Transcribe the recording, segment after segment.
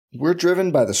We're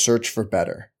driven by the search for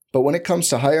better. But when it comes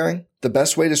to hiring, the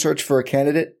best way to search for a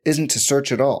candidate isn't to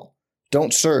search at all.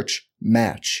 Don't search,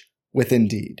 match with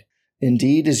Indeed.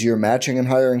 Indeed is your matching and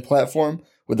hiring platform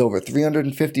with over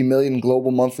 350 million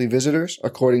global monthly visitors,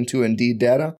 according to Indeed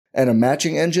data, and a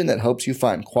matching engine that helps you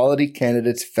find quality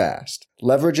candidates fast.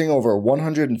 Leveraging over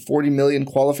 140 million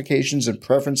qualifications and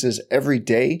preferences every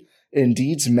day,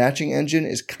 Indeed's matching engine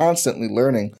is constantly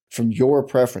learning from your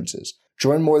preferences.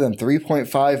 Join more than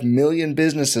 3.5 million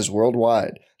businesses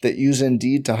worldwide that use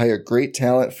Indeed to hire great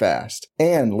talent fast.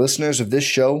 And listeners of this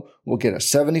show will get a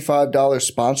 $75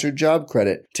 sponsored job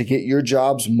credit to get your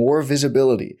jobs more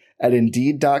visibility at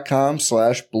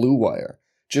Indeed.com/Blue Wire.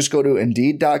 Just go to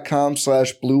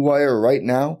Indeed.com/Blue Wire right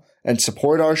now and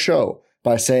support our show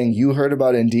by saying you heard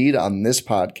about Indeed on this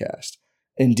podcast.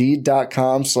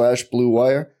 Indeed.com/Blue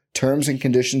Wire. Terms and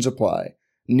conditions apply.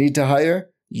 Need to hire?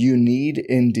 You need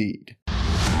Indeed.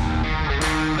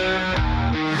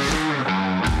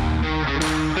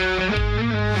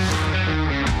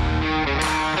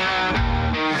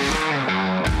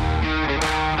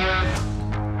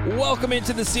 Welcome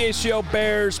into the CHGO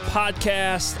Bears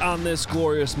podcast on this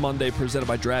glorious Monday, presented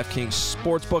by DraftKings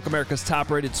Sportsbook, America's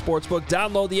top-rated sportsbook.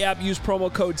 Download the app, use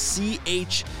promo code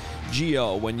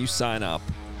CHGO when you sign up.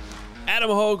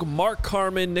 Adam Hogue, Mark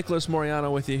Carman, Nicholas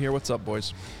Moriano with you here. What's up,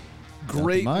 boys?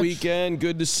 Great weekend.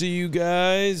 Good to see you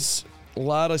guys. A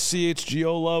lot of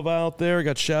CHGO love out there.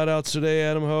 Got shout-outs today,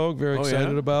 Adam Hogue. Very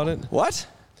excited about it. What?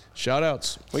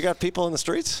 Shout-outs. We got people in the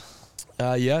streets?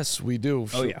 Yes, we do.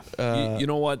 Oh, yeah. You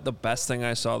know what the best thing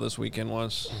I saw this weekend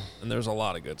was? And there's a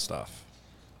lot of good stuff.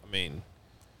 I mean,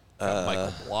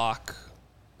 Michael Block.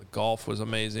 The golf was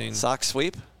amazing. Sock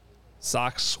sweep?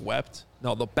 Sox swept.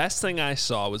 No, the best thing I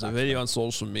saw was a video on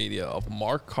social media of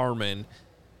Mark Carman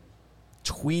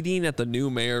tweeting at the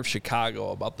new mayor of Chicago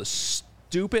about the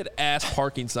stupid-ass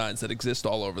parking signs that exist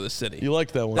all over the city. You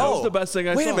like that one? That was the best thing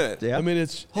I saw. Wait a minute. Yeah. I mean,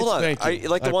 it's Hold on. Thank you.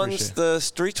 Like the I ones, appreciate it. the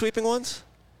street sweeping ones?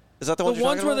 Is that the ones The you're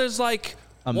ones talking where about? there's like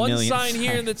one sign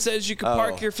here that says you can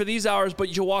park here for these hours,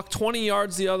 but you walk 20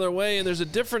 yards the other way, and there's a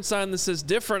different sign that says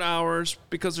different hours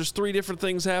because there's 3 different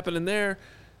things happening there.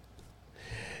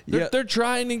 They're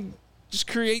trying to just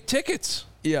create tickets.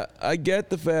 Yeah, I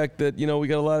get the fact that, we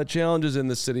got a lot of challenges in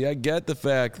the city. I get the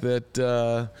fact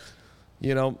that,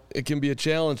 it can be a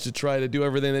challenge to try to do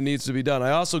everything that needs to be done.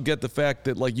 I also get the fact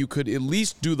that, you could at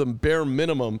least do the bare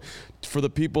minimum for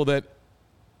the people that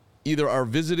either are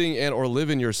visiting and or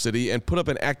live in your city and put up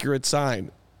an accurate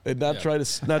sign and not try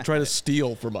to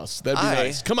steal from us. That'd be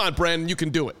nice. Come on, Brandon, you can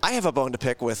do it. I have a bone to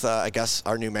pick with, I guess,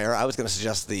 our new mayor. I was going to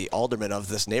suggest the alderman of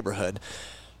this neighborhood.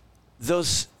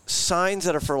 Those signs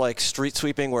that are for, street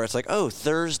sweeping where it's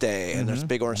Thursday, and there's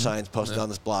big orange signs posted on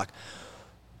this block.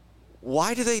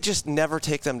 Why do they just never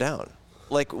take them down?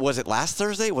 Was it last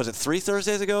Thursday? Was it 3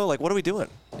 Thursdays ago? What are we doing?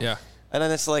 Yeah. And then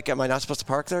it's am I not supposed to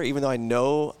park there? Even though I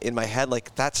know in my head,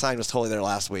 that sign was totally there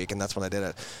last week, and that's when I did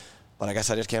it. But I guess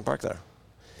I just can't park there.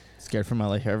 Scared for my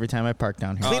life every time I park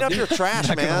down here. Clean up your trash,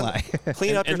 man.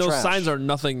 Clean up your trash. And those signs are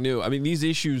nothing new. I mean, these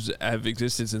issues have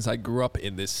existed since I grew up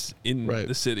in the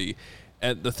city.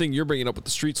 And the thing you're bringing up with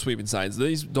the street sweeping signs,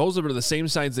 those are the same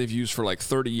signs they've used for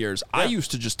 30 years. Yeah. I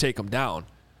used to just take them down.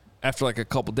 After a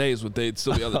couple days, they'd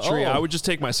still be on the tree. I would just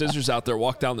take my scissors out there,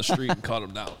 walk down the street, and cut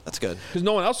them down. That's good. Because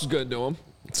no one else was going to do them.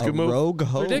 It's a good move. Rogue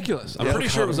Hogue. Ridiculous. I'm pretty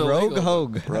sure it was illegal. Rogue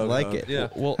Hogue. I like it. Yeah.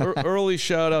 Well, early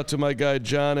shout out to my guy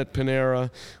John at Panera.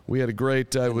 We had a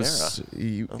great. I was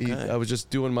just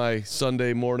doing my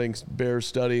Sunday morning Bears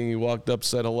studying. He walked up,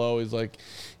 said hello. He's like,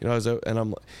 he's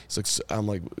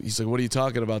like, what are you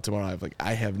talking about tomorrow? I'm like,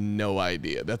 I have no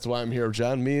idea. That's why I'm here,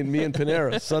 John. Me and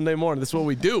Panera Sunday morning. That's what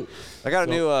we do. I got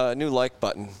a new like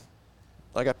button.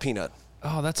 I got peanut.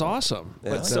 Oh, that's awesome. Yeah,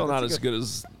 but still not as good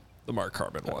as the Mark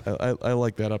Carman one. I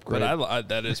like that upgrade. But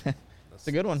that is it's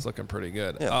a good one. It's looking pretty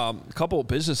good. Yeah. A couple of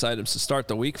business items to start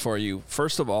the week for you.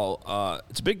 First of all,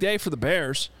 it's a big day for the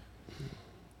Bears.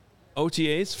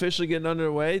 OTAs officially getting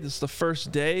underway. This is the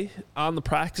first day on the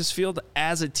practice field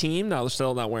as a team. Now, they're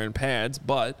still not wearing pads,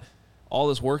 but all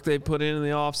this work they've put in the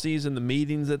offseason, the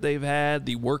meetings that they've had,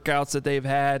 the workouts that they've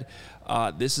had,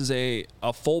 this is a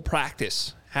full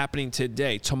practice happening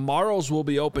today. Tomorrow's will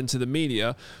be open to the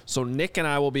media, so Nick and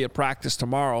I will be at practice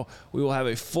tomorrow. We will have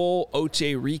a full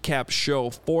OTA recap show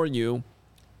for you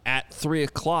at 3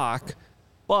 o'clock,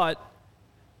 but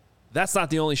that's not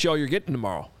the only show you're getting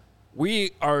tomorrow.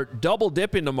 We are double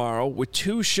dipping tomorrow with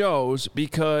 2 shows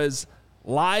because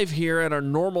live here at our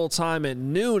normal time at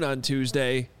noon on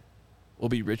Tuesday will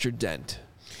be Richard Dent.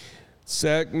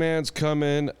 Sack man's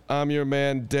coming. I'm your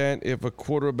man, Dent. If a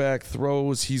quarterback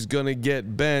throws, he's going to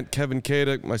get bent. Kevin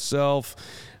Kadek, myself,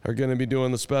 are going to be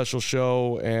doing the special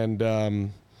show,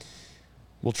 and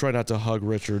we'll try not to hug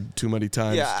Richard too many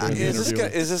times. Yeah, during the interview.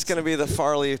 is this going to be the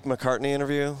Farley-McCartney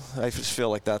interview? I just feel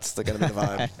like that's going to be the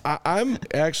vibe. I'm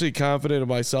actually confident of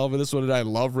myself in this one, and I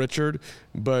love Richard,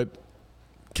 but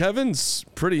Kevin's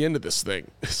pretty into this thing.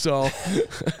 So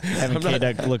Having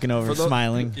K-Duck looking over,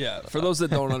 smiling. Yeah, for those that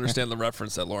don't understand the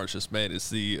reference that Lawrence just made, it's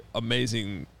the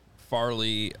amazing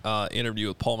Farley interview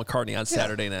with Paul McCartney on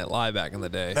Saturday Night Live back in the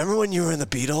day. Remember when you were in the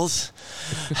Beatles?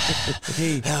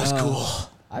 That was cool.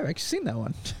 I've actually seen that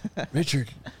one. Richard,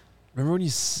 remember when you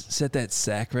set that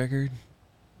sack record?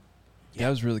 Yeah, that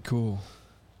was really cool.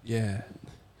 Yeah.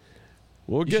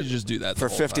 We'll You should just do that for the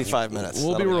whole time. 55 minutes.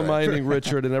 We'll be That'll right. reminding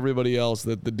Richard and everybody else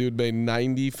that the dude made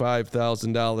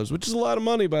 $95,000, which is a lot of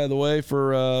money, by the way,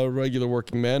 for a regular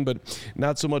working man, but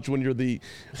not so much when you're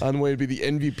on the way to be the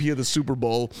MVP of the Super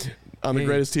Bowl on the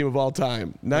greatest team of all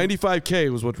time.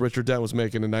 $95K was what Richard Dent was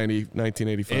making in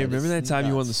 1985. Hey, remember that time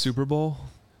you won the Super Bowl?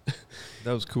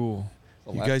 That was cool.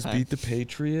 You guys beat the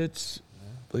Patriots.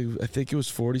 Like, I think it was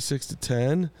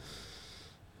 46-10.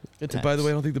 And by the way,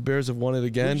 I don't think the Bears have won it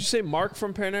again. Did you say Mark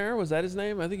from Panera? Was that his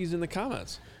name? I think he's in the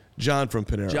comments. John from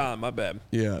Panera. John, my bad.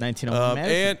 Yeah. 1901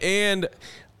 Madison.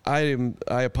 And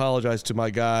I apologize to my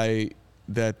guy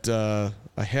that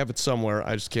I have it somewhere.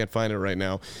 I just can't find it right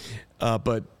now.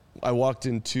 But I walked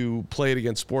into Play It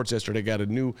Again Sports yesterday. Got a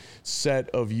new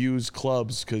set of used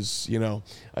clubs because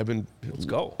I've been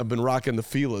rocking the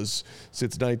Fila's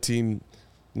since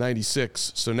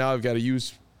 1996. So now I've got to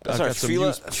use. Sorry,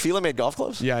 Fila made golf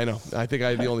clubs? Yeah, I know. I think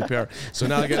I had the only pair. So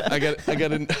now I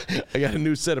got a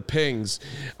new set of pings.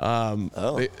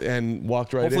 And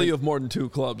walked right Hopefully in. you have more than 2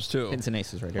 clubs too. Pins and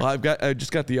aces right here. Well, I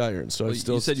just got the irons, so I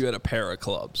still. You said you had a pair of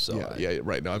clubs. So yeah.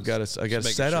 Right now I've got a set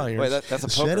sure. irons. Wait, that's a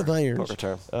set of irons. Poker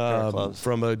term.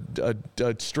 From a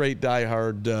straight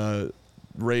diehard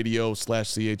radio /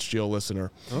 CHGO listener.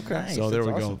 Okay. Nice, So there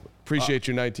we that's awesome. go. Appreciate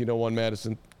you, 1901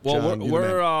 Madison. Well, John, you the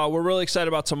man. we're really excited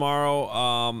about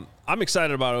tomorrow. I'm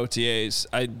excited about OTAs.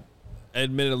 I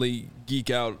admittedly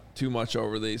geek out too much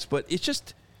over these, but it's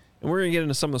just, and we're gonna get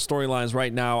into some of the storylines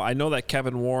right now. I know that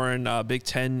Kevin Warren Big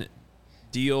Ten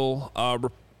deal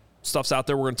stuff's out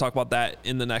there. We're gonna talk about that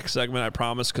in the next segment, I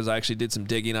promise, because I actually did some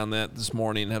digging on that this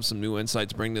morning and have some new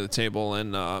insights to bring to the table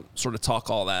and sort of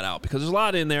talk all that out, because there's a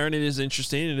lot in there and it is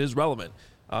interesting and it is relevant.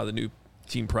 The new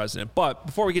team president. But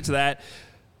before we get to that,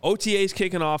 OTA's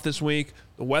kicking off this week.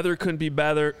 The weather couldn't be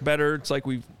better. It's like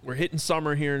we're hitting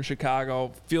summer here in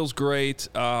Chicago. Feels great.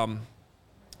 And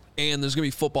there's going to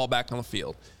be football back on the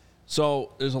field.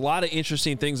 So there's a lot of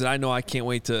interesting things that I know I can't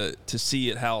wait to see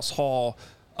at House Hall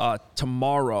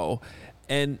tomorrow.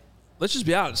 And let's just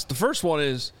be honest. The first one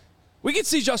is we get to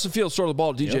see Justin Fields throw the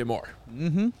ball to DJ Moore.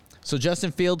 Mm-hmm. So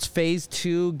Justin Fields, phase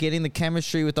 2, getting the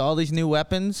chemistry with all these new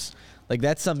weapons. Like,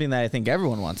 that's something that I think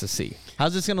everyone wants to see.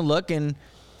 How's this going to look? And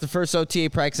the first OTA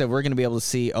practice that we're going to be able to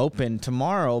see open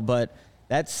tomorrow, but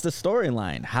that's the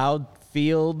storyline. How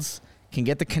Fields can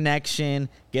get the connection,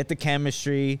 get the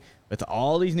chemistry with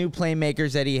all these new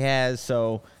playmakers that he has.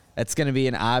 So that's going to be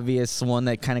an obvious one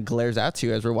that kind of glares out to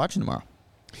you as we're watching tomorrow.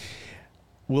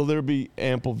 Will there be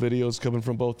ample videos coming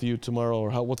from both of you tomorrow, or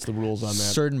what's the rules on that?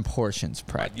 Certain portions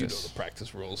practice. You know the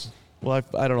practice rules. Well,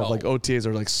 I don't know. Like OTAs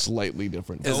are like slightly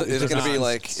different. Is it going to be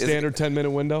like standard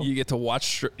 10-minute window? You get to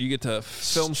watch. You get to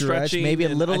film Stretch, stretching. maybe a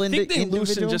little I think they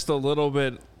loosen individual? just a little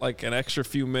bit, like an extra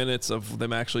few minutes of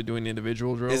them actually doing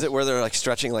individual drills. Is it where they're like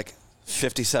stretching like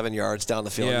 57 yards down the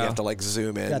field and you have to like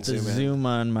zoom in? Got the zoom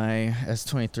on my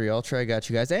S23 Ultra. I got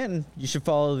you guys. And you should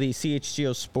follow the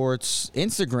CHGO Sports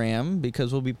Instagram,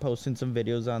 because we'll be posting some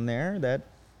videos on there that,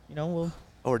 we'll...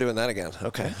 Oh, we're doing that again.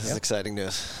 Okay. This is exciting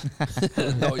news.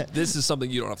 No, this is something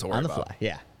you don't have to worry on the about. fly,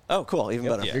 yeah. Oh, cool. Even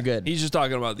better. Yeah. You're good. He's just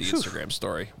talking about the Instagram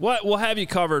story. We'll have you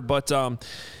covered, but I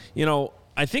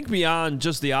think beyond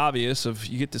just the obvious of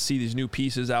you get to see these new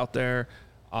pieces out there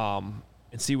and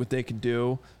see what they can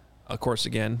do. Of course,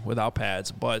 again, without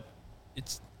pads, but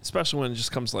it's especially when it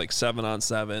just comes to like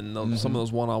 7-on-7, some of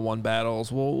those one-on-one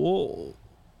battles. We'll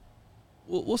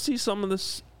see some of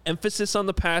this emphasis on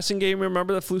the passing game.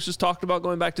 Remember that Flus just talked about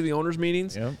going back to the owners'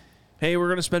 meetings? Yep. Hey, we're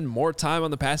going to spend more time on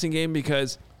the passing game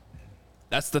because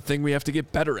that's the thing we have to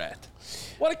get better at.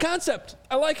 What a concept.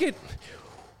 I like it.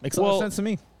 Makes a lot of sense to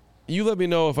me. You let me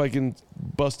know if I can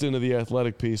bust into the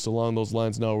athletic piece along those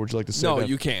lines now, or would you like to say No, that?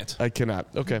 you can't. I cannot.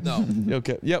 Okay. No.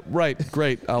 Okay. Yep, right.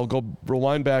 Great. I'll go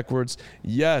rewind backwards.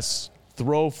 Yes.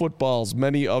 Throw footballs,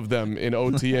 many of them in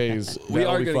OTAs. We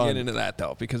are going to get into that,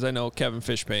 though, because I know Kevin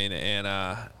Fishbane and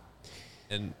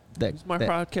who's my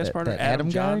podcast partner?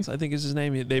 Adam Johns, I think is his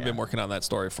name. They've been working on that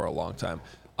story for a long time.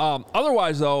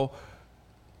 Otherwise, though,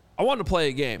 I wanted to play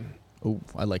a game. Oh,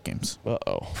 I like games.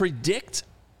 Predict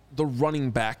the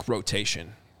running back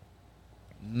rotation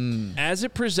as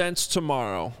it presents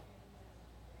tomorrow.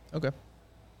 Okay.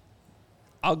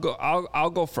 I'll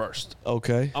go first.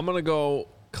 Okay. I'm gonna go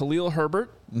Khalil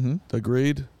Herbert.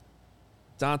 Agreed.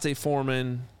 Dante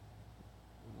Foreman,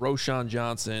 Roschon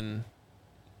Johnson,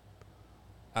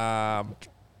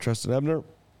 Tristan Ebner.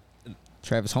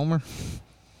 Travis Homer.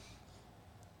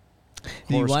 Do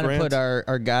you Horace want to Grant. put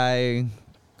our guy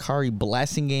Kari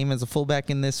Blasingame as a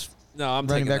fullback in this No, I'm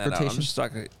running taking back that out. rotation? I'm just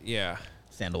talking. Yeah,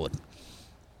 Sandalwood?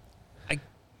 I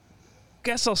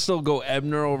guess I'll still go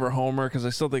Ebner over Homer because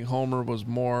I still think Homer was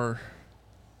more.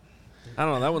 I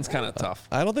don't know. That one's kind of tough.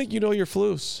 I don't think you know your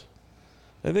Flus.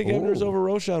 I think Ebner's over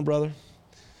Roschon, brother.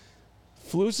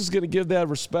 Flus is going to give that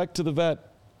respect to the vet.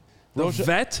 The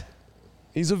vet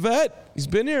He's a vet. He's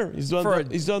been here. He's done.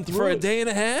 He's done through for it. a day and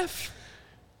a half.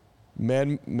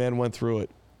 Man went through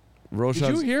it. Roschon's,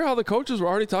 Did you hear how the coaches were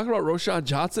already talking about Roschon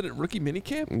Johnson at rookie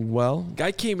minicamp? Well,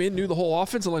 Guy came in, knew the whole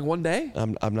offense in like one day.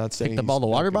 I'm not saying Picked up all the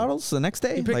water bottles the next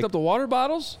day? He picked up the water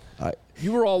bottles.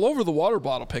 You were all over the water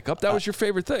bottle pickup. That was your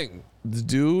favorite thing. The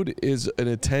dude is an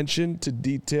attention to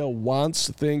detail, wants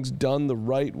things done the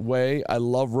right way. I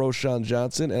love Roschon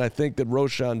Johnson, and I think that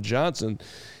Roschon Johnson,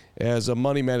 as a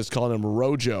money man is calling him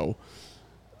Rojo,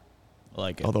 I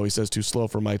like it. although he says too slow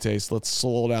for my taste. Let's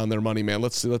slow down there, money man.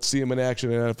 Let's see him in action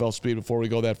at NFL speed before we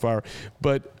go that far.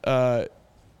 But I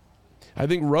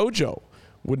think Rojo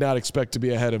would not expect to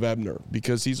be ahead of Ebner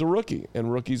because he's a rookie,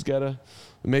 and rookies got to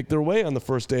make their way on the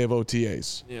first day of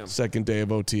OTAs, second day of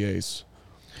OTAs.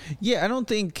 Yeah, I don't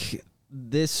think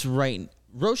Roschon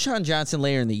Johnson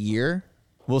later in the year,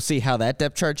 we'll see how that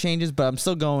depth chart changes, but I'm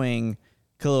still going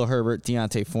Khalil Herbert,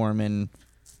 Deontay Foreman.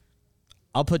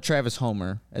 I'll put Travis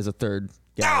Homer as a third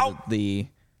guy.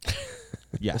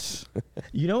 Yes.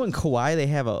 You know, in Kauai, they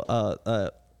have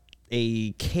a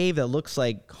cave that looks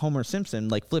like Homer Simpson,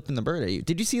 like flipping the bird at you.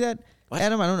 Did you see that,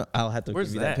 Adam? I don't know. I'll have to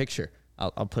give you that picture.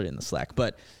 I'll put it in the Slack.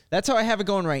 But that's how I have it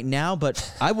going right now.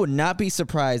 But I would not be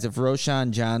surprised if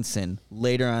Roschon Johnson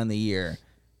later on in the year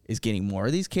is getting more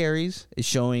of these carries, is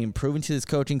proving to his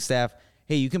coaching staff,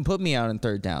 hey, you can put me out in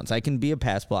third downs. I can be a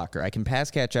pass blocker. I can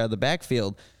pass catch out of the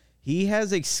backfield. He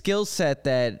has a skill set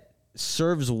that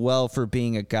serves well for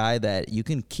being a guy that you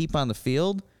can keep on the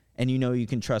field and you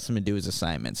can trust him to do his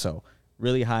assignment. So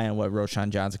really high on what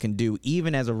Roschon Johnson can do,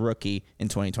 even as a rookie in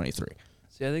 2023.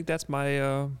 See, I think that's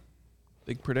my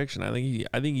big prediction. I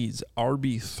think he's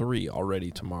RB3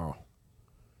 already tomorrow.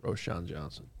 Roschon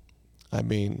Johnson. I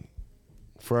mean,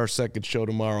 for our second show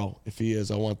tomorrow, if he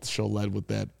is, I want the show led with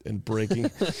that and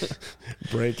breaking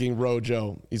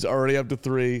Rojo. He's already up to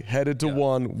 3, headed to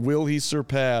 1. Will he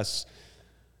surpass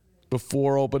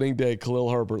before opening day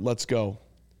Khalil Herbert? Let's go.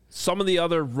 Some of the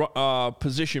other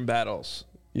position battles.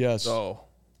 Yes. So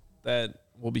that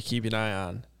we'll be keeping an eye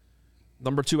on.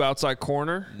 Number 2 outside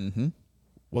corner. Mm-hmm.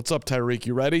 What's up, Tyreek?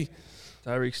 You ready?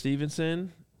 Tyreek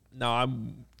Stevenson. No,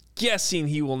 I'm guessing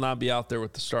he will not be out there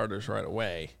with the starters right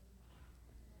away.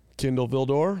 Kindle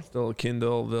Vildor. Still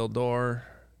Kindle Vildor.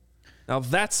 Now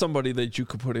that's somebody that you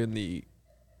could put in the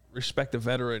respective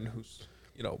veteran who's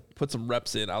put some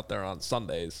reps in out there on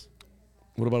Sundays.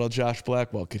 What about a Josh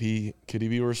Blackwell? Could he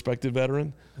be a respected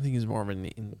veteran? I think he's more of a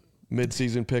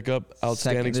Mid-season pickup,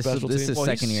 outstanding special this team. is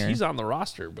second year. He's on the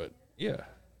roster, but yeah,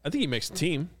 I think he makes the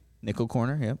team. Nickel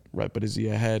corner, yep. Right, but is he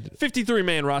ahead?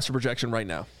 53-man roster projection right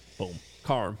now. Boom.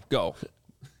 Carm, go.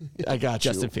 I got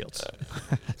you. Justin Fields.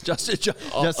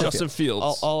 Justin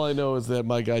Fields. All I know is that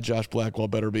my guy Josh Blackwell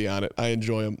better be on it. I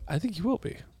enjoy him. I think he will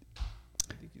be.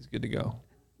 I think he's good to go.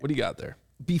 What do you got there?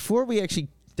 Before we actually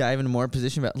dive into more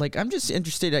position, I'm just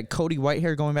interested at Cody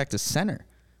Whitehair going back to center.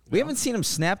 We haven't seen him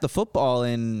snap the football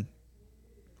in,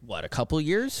 a couple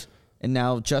years? And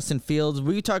now Justin Fields.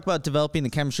 We talk about developing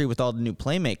the chemistry with all the new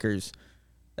playmakers.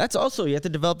 That's also, you have to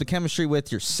develop the chemistry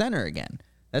with your center again.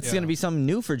 That's going to be something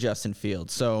new for Justin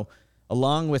Fields. So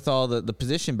along with all the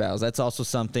position battles, that's also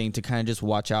something to kind of just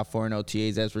watch out for in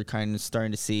OTAs as we're kind of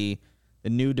starting to see the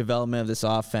new development of this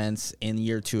offense in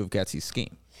year 2 of Getsy's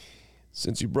scheme.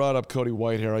 Since you brought up Cody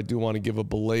Whitehair, I do want to give a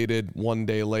belated 1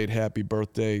 day late happy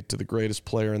birthday to the greatest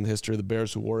player in the history of the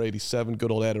Bears who wore 87,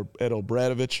 good old Ed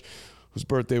Obradovich, whose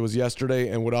birthday was yesterday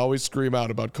and would always scream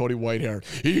out about Cody Whitehair,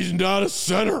 he's not a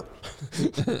center.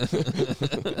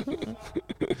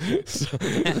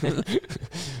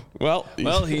 Well,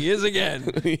 he is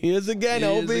again. He is again,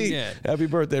 OB. Again. Happy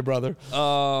birthday, brother.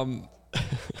 I'm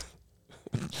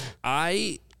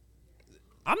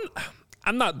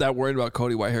not that worried about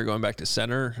Cody Whitehair going back to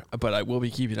center, but I will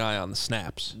be keeping an eye on the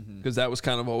snaps because that was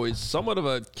kind of always somewhat of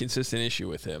a consistent issue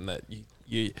with him that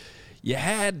you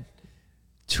had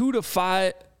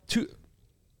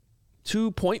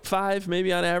 2.5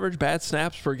 maybe on average bad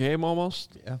snaps per game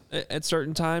almost at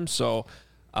certain times. So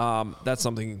that's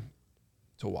something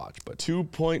to watch. But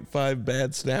 2.5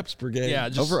 bad snaps per game. Yeah,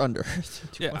 just, over under.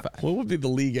 Yeah. What would be the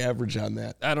league average on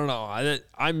that? I don't know.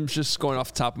 I'm just going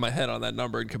off the top of my head on that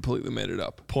number and completely made it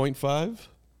up. 0.5?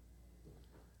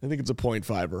 I think it's a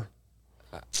 0.5er.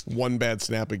 One bad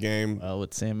snap a game. Well,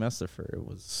 with Sam Mestifer, it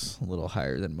was a little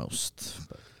higher than most.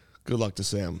 But Good luck to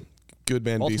Sam. Good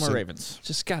man, Baltimore decent. Ravens.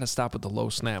 Just got to stop with the low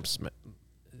snaps.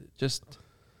 Just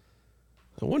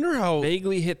I wonder how.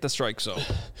 vaguely hit the strike zone.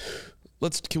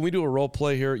 Can we do a role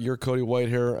play here? You're Cody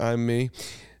Whitehair. I'm me.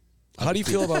 How do you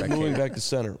feel about moving back to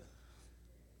center?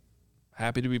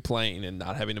 Happy to be playing and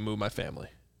not having to move my family.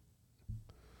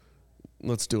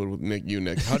 Let's do it with Nick.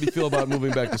 How do you feel about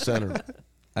moving back to center?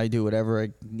 I do whatever I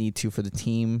need to for the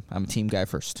team. I'm a team guy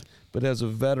first. But as a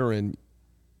veteran,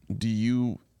 do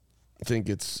you think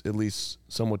it's at least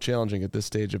somewhat challenging at this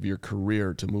stage of your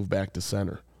career to move back to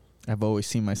center? I've always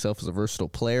seen myself as a versatile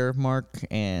player, Mark,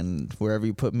 and wherever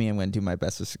you put me, I'm going to do my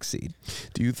best to succeed.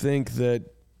 Do you think that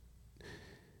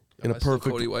in a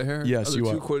perfect Cody Whitehair? Yes, you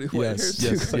are. Cody Yes.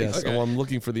 Okay. Well, I'm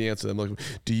looking for the answer.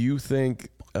 Do you think?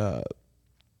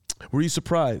 Were you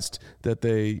surprised that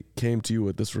they came to you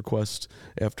with this request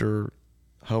after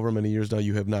however many years now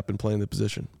you have not been playing the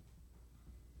position?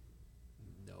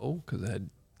 No, because I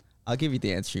I'll give you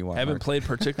the answer you want. haven't Mark. played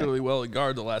particularly well at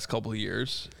guard the last couple of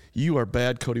years. You are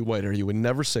bad, Cody Whitehair. You would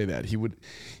never say that. He would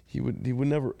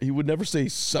never say he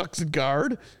sucks at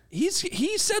guard. He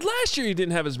said last year he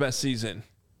didn't have his best season.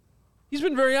 He's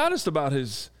been very honest about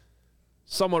his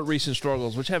somewhat recent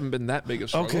struggles, which haven't been that big of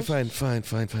struggles. Okay, fine.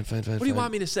 What do you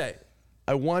want me to say?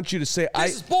 I want you to say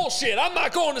This is bullshit. I'm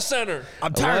not going to center.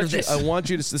 I'm tired of this. I want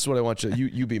you to. This is what I want you.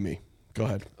 You be me. Go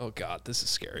ahead. Oh God, this is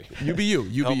scary. You be you.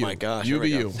 You be Oh you. my gosh, You here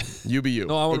be we you. go. You be you.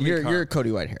 No, I want to be. You're Cody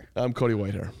Whitehair. I'm Cody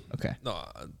Whitehair. Okay. No,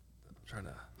 I'm trying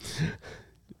to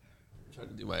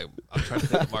do my. I'm trying to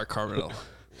think of Mark Carmelo.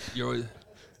 You're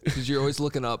always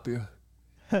looking up.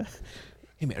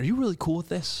 Hey man, are you really cool with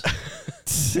this?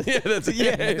 That's good. I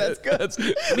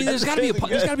mean, there's got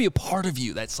to be a part of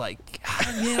you that's like,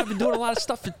 man, I've been doing a lot of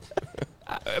stuff.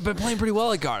 I've been playing pretty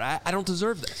well at guard. I don't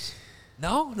deserve this.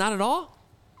 No, not at all.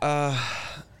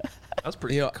 That was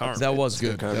pretty good. Karm, that man. was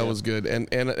good. That was good. And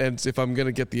if I'm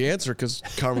gonna get the answer, because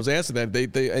Karm was answering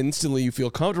that, they instantly you feel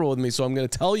comfortable with me, so I'm gonna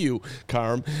tell you,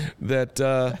 Karm, that.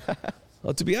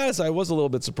 Well, to be honest, I was a little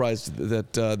bit surprised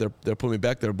that they're putting me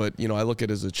back there, but I look at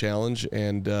it as a challenge,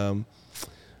 and I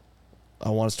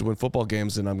want us to win football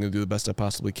games, and I'm going to do the best I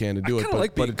possibly can to do it.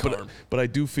 But I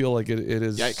do feel like it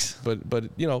is. Yikes. But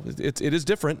it is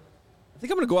different. I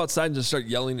think I'm gonna go outside and just start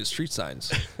yelling at street signs.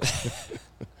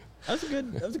 That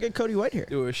was a good Cody Whitehair.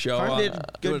 Do a show. Karm did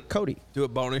good Cody. Do a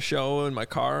bonus show in my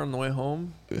car on the way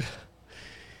home.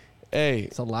 Hey,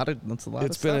 That's a lot of it's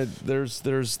stuff. been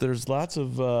there's lots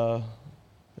of.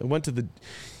 I went to the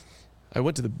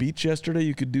beach yesterday.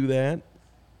 You could do that.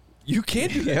 You can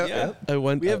do that. Yeah.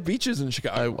 We have beaches in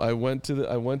Chicago. I went to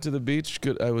the beach.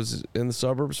 Good. I was in the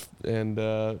suburbs, and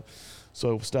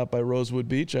so I stopped by Rosewood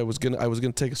Beach. I was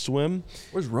gonna take a swim.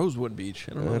 Where's Rosewood Beach?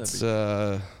 I don't know That's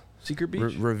that beach. Secret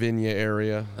Beach. Ravinia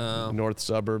area, Oh. north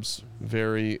suburbs.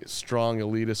 Very strong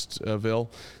elitist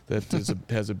ville that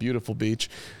has a beautiful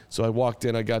beach. So I walked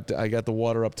in. I got the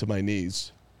water up to my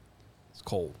knees. It's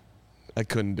cold. I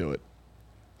couldn't do it.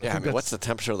 Yeah, I mean, what's the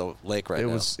temperature of the lake right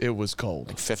now? It was cold.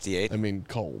 Like 58? I mean,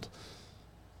 cold.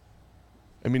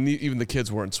 I mean, even the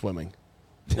kids weren't swimming.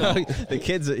 The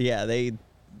kids, they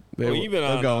Well,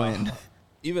 even go on in.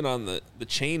 even on the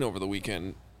chain over the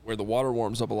weekend, where the water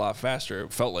warms up a lot faster,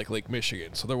 it felt like Lake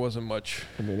Michigan. So there wasn't much.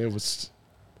 I mean, it was.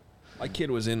 My kid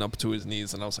was in up to his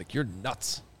knees, and I was like, "You're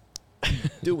nuts! What are you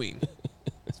doing?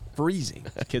 It's freezing."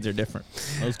 Kids are different.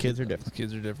 Those kids are different.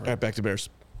 Kids are All different. right, back to Bears.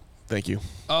 Thank you.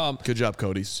 Good job,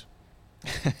 Cody's.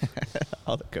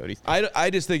 All the Codys. I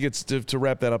just think it's to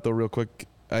wrap that up though real quick.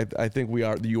 I think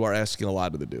you are asking a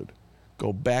lot of the dude.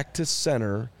 Go back to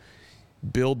center,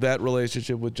 build that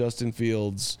relationship with Justin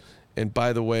Fields, and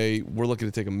by the way, we're looking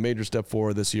to take a major step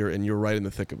forward this year, and you're right in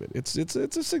the thick of it. It's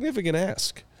a significant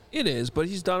ask. It is, but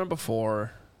he's done it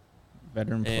before.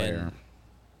 Veteran player.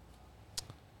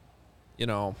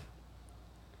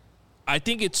 I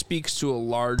think it speaks to a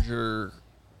larger,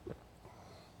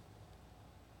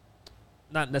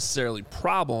 not necessarily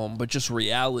problem, but just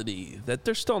reality that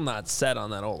they're still not set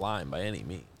on that O-line by any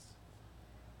means.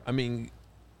 I mean,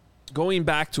 going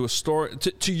back to a story,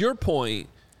 to your point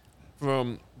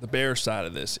from the Bears side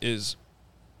of this, is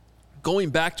going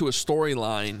back to a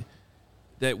storyline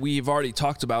that we've already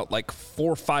talked about like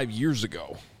 4 or 5 years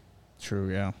ago.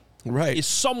 True, yeah. right. is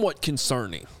somewhat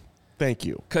concerning. Thank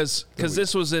you. Because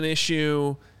this was an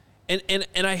issue, and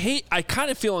I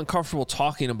kind of feel uncomfortable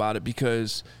talking about it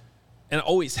because, and I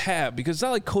always have, because it's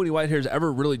not like Cody Whitehair's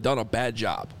ever really done a bad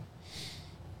job.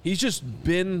 He's just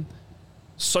been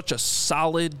such a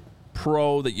solid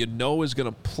pro that is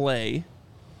going to play,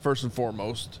 first and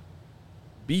foremost,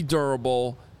 be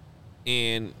durable,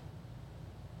 and,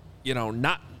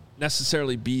 not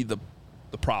necessarily be the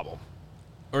problem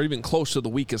or even close to the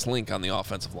weakest link on the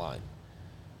offensive line.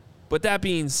 But that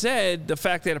being said, the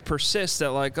fact that it persists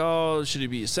that, like, oh, should he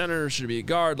be a center? Should he be a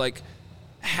guard? Like,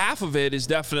 half of it is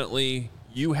definitely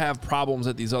you have problems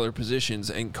at these other positions,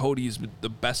 and Cody's the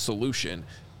best solution.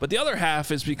 But the other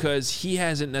half is because he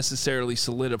hasn't necessarily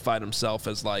solidified himself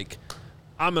as, like,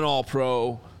 I'm an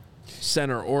all-pro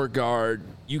center or guard.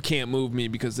 You can't move me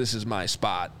because this is my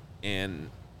spot, and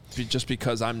just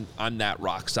because I'm that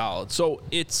rock solid. So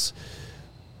it's –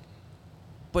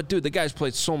 but, dude, the guy's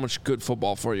played so much good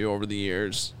football for you over the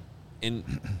years.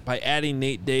 And by adding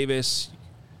Nate Davis,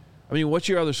 I mean, what's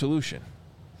your other solution?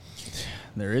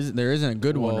 There isn't a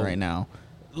good one right now.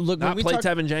 Look, not play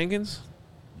Tevin Jenkins?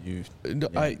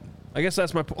 I guess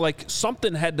that's my point. Like,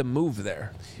 something had to move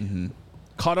there. Mm-hmm.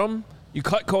 Cut him. You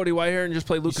cut Cody Whitehair and just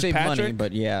play Lucas Patrick. Money,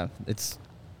 but yeah,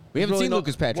 we haven't seen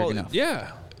Lucas Patrick enough.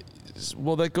 Yeah.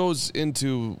 Well, that goes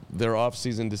into their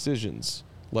offseason decisions.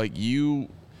 Like, you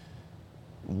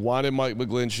wanted Mike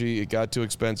McGlinchey. It got too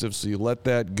expensive, so you let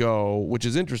that go, which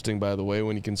is interesting, by the way,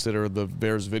 when you consider the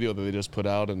Bears video that they just put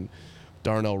out and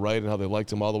Darnell Wright and how they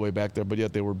liked him all the way back there, but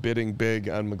yet they were bidding big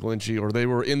on McGlinchey, or they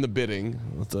were in the bidding,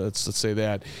 let's say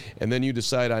that, and then you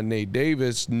decide on Nate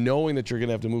Davis, knowing that you're going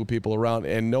to have to move people around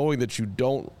and knowing that you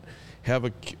don't have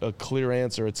a clear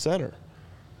answer at center.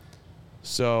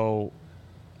 So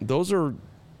those are...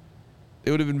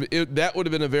 That would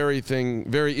have been a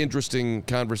very interesting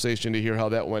conversation to hear how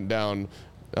that went down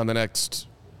on the next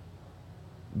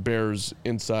Bears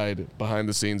Inside Behind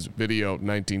the Scenes video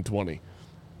 1920.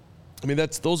 I mean,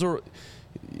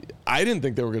 I didn't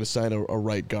think they were going to sign a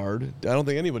right guard. I don't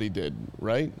think anybody did,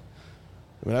 right?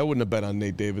 I mean, I wouldn't have bet on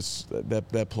Nate Davis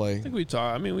that play. I think we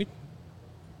talked. I mean,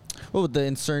 Well, with the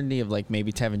uncertainty of, like,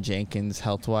 maybe Tevin Jenkins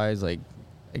health-wise, like,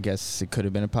 I guess it could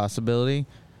have been a possibility.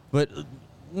 But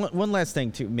one last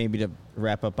thing, too, maybe to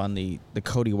wrap up on the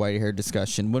Cody Whitehair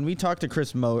discussion. When we talked to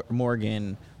Chris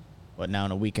Morgan, in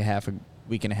a week and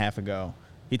a half ago,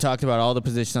 he talked about all the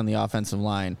positions on the offensive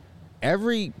line.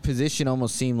 Every position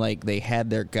almost seemed like they had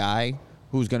their guy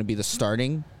who's going to be the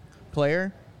starting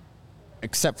player,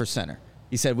 except for center.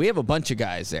 He said, we have a bunch of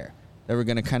guys there that we're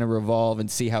going to kind of revolve and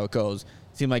see how it goes.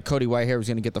 Seemed like Cody Whitehair was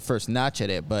going to get the first notch at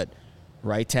it, but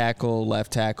right tackle,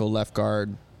 left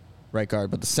guard, right guard.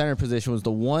 But the center position was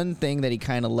the one thing that he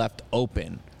kind of left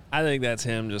open. I think that's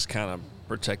him just kind of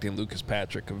protecting Lucas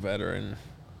Patrick, a veteran,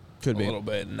 a little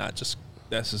bit, and not just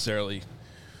necessarily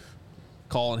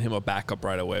calling him a backup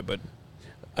right away. But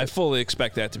I fully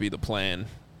expect that to be the plan,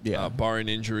 barring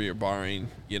injury or barring,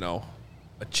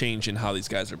 a change in how these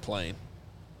guys are playing.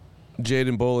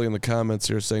 Jaden Boley in the comments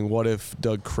here saying, what if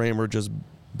Doug Kramer just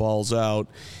balls out?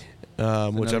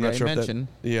 Which I'm not sure if that...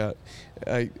 Yeah.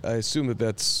 I assume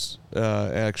that's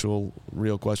actual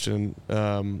real question,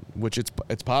 which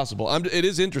it's possible. It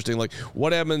is interesting. Like,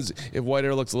 what happens if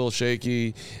Whitehair looks a little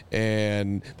shaky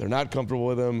and they're not comfortable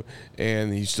with him,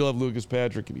 and you still have Lucas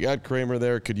Patrick and you got Kramer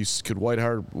there? Could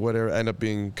Whitehair end up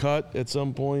being cut at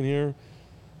some point here?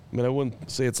 I mean, I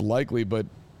wouldn't say it's likely, but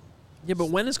yeah.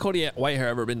 But when has Cody Whitehair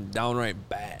ever been downright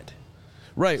bad?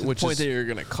 Right, to the point that you're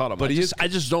going to cut him. But I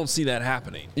just don't see that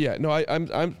happening. Yeah, no,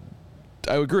 I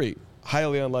agree.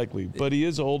 Highly unlikely, but he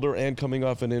is older and coming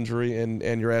off an injury,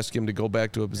 and you're asking him to go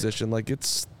back to a position. Like,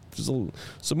 there's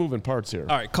some moving parts here.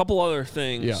 All right, couple other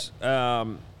things. Yeah.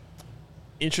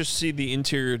 Interested to see the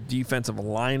interior defensive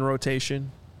line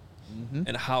rotation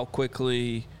and how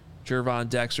quickly Gervon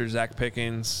Dexter, Zach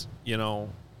Pickens,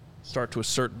 start to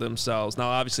assert themselves. Now,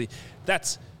 obviously,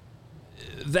 that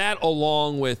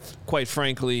along with, quite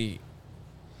frankly,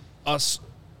 us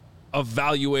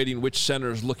evaluating which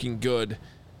center is looking good.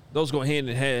 Those go hand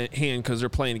in hand because they're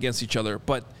playing against each other,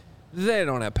 but they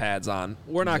don't have pads on.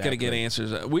 We're not going to get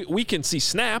answers. We can see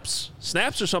snaps.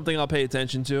 Snaps are something I'll pay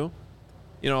attention to,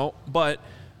 but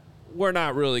we're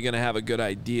not really going to have a good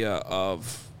idea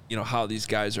of, how these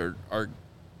guys are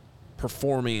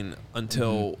performing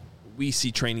until we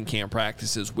see training camp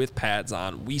practices with pads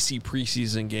on. We see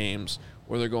preseason games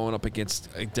where they're going up against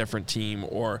a different team,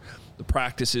 or the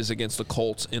practices against the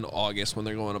Colts in August when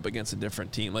they're going up against a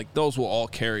different team. Like, those will all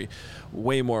carry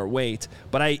way more weight.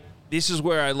 But this is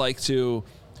where I like to,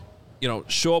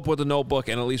 show up with a notebook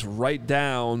and at least write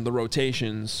down the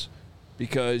rotations,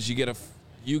 because you get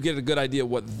a good idea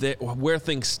where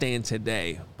things stand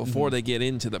today before they get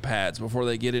into the pads, before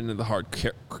they get into the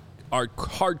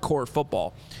hardcore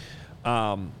football.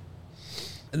 And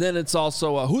then it's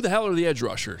also who the hell are the edge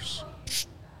rushers?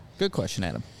 Good question,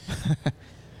 Adam.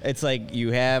 It's like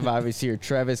you have obviously your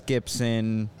Travis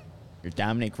Gibson, your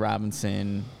Dominic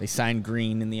Robinson. They signed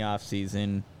Green in the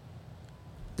offseason.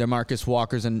 DeMarcus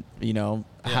Walker's, and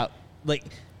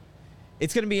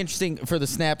it's going to be interesting for the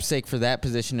snap's sake for that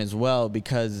position as well,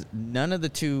 because none of the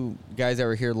two guys that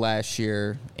were here last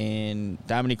year, and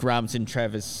Dominic Robinson,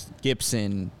 Travis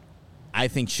Gibson, I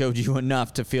think showed you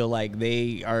enough to feel like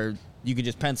they are. You can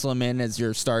just pencil them in as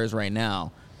your stars right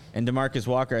now. And DeMarcus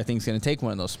Walker, I think, is going to take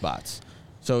one of those spots.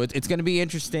 So it's going to be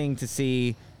interesting to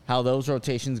see how those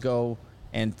rotations go.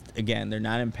 And, again, they're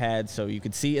not in pads, so you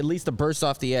could see at least the burst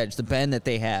off the edge, the bend that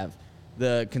they have,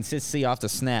 the consistency off the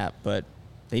snap. But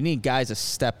they need guys to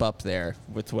step up there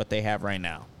with what they have right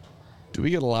now. Do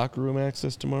we get locker room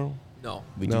access tomorrow? No.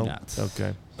 We do not.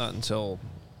 Okay. Not until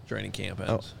training camp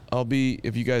ends. I'll be,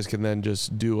 if you guys can then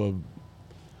just do a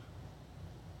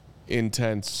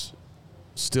intense,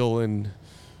 still in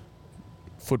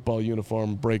football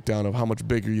uniform breakdown of how much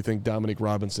bigger you think Dominic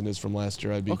Robinson is from last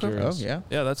year, I'd be curious. Oh, yeah.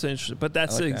 Yeah, that's interesting. But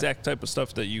that's the exact type of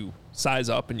stuff that you size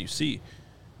up and you see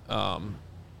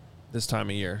this time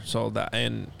of year. So that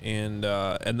and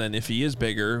then if he is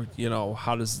bigger,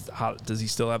 how does he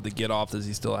still have the get off? Does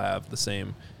he still have the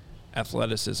same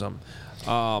athleticism?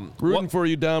 Rooting for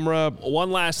you, Dom Rob.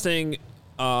 One last thing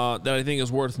that I think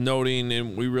is worth noting,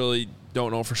 and we really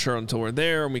don't know for sure until we're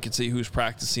there, and we can see who's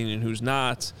practicing and who's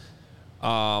not.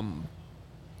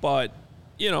 But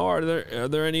are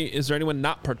there any? Is there anyone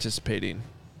not participating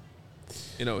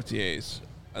in OTAs?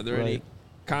 Are there any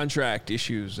contract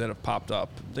issues that have popped up?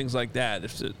 Things like that.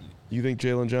 You think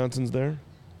Jalen Johnson's there?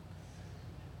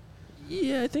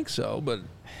 Yeah, I think so, but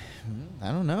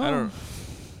I don't know. I don't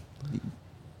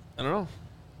know.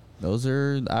 Those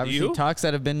are obviously talks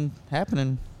that have been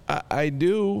happening. I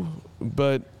do,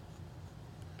 but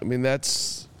I mean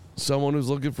that's someone who's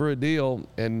looking for a deal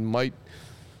and might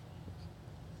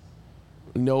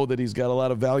know that he's got a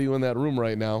lot of value in that room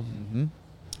right now. Mm-hmm.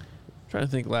 Trying to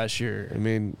think last year. I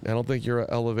mean, I don't think you're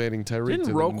elevating Tyreek.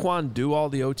 Didn't Roquan do all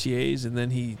the OTAs and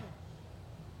then he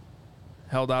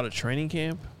held out at training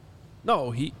camp?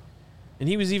 No, he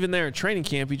was even there at training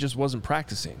camp. He just wasn't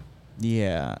practicing.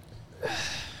 Yeah.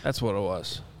 That's what it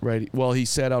was. Right. Well, he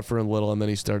sat out for a little, and then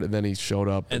he started. Then he showed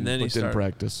up, and then he didn't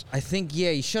practice. I think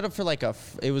he showed up for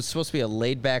it was supposed to be a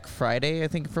laid back Friday, I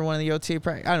think, for one of the OTA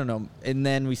practice. I don't know. And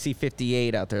then we see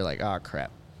 58 out there, like, oh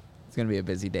crap, it's gonna be a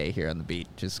busy day here on the beat.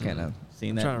 Just kind of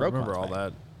seeing that. I'm trying to remember all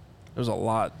that. There was a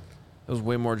lot. It was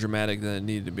way more dramatic than it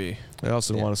needed to be. I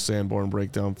also want a Sanborn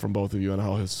breakdown from both of you on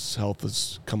how his health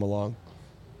has come along.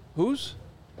 Whose?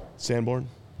 Sanborn.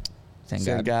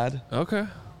 Sangad. Okay.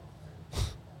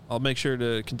 I'll make sure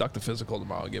to conduct a physical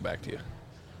tomorrow and get back to you.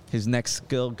 His neck's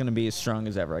still going to be as strong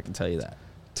as ever, I can tell you that.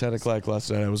 10 o'clock last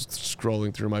night, I was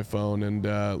scrolling through my phone and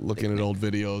looking at old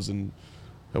videos, and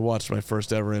I watched my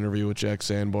first ever interview with Jack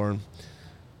Sanborn,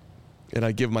 and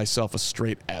I give myself a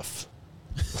straight F.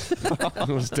 It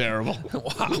was terrible.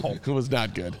 Wow. It was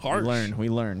not good. Harsh. We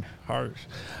learn. Harsh.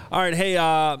 All right, hey,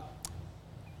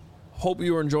 hope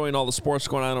you were enjoying all the sports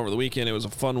going on over the weekend. It was a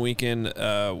fun weekend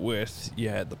you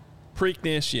had the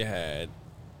Preakness, you had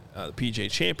the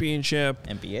PGA Championship,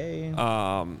 NBA,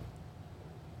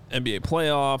 NBA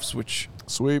playoffs, which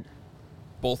sweep.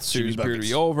 Both series appear to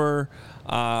be over.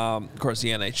 Of course, the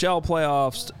NHL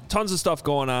playoffs. Tons of stuff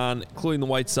going on, including the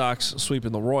White Sox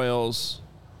sweeping the Royals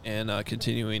and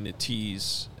continuing to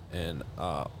tease and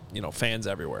fans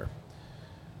everywhere.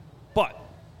 But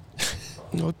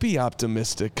be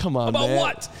optimistic. Come on, about man.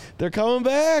 what? They're coming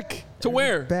back. To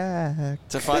where? back.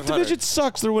 To That 500. division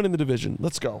sucks. They're winning the division.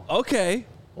 Let's go. Okay.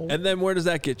 And then where does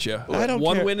that get you? I don't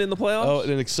One care. win in the playoffs? Oh,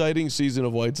 an exciting season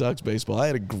of White Sox baseball. I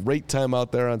had a great time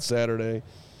out there on Saturday.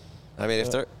 I mean,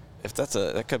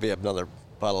 that could be another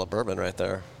bottle of bourbon right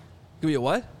there. Give me a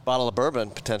what? Bottle of bourbon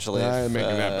potentially. Yeah, I'm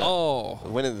making that.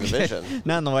 Winning the division.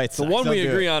 Not in the White Sox. The one we good.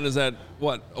 agree on is that,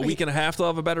 a week and a half they'll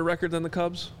have a better record than the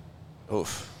Cubs?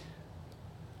 Oof.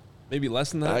 Maybe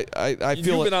less than that? I feel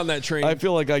You've like, been on that train. I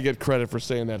feel like I get credit for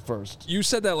saying that first. You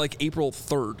said that like April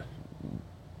 3rd.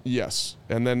 Yes,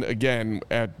 and then again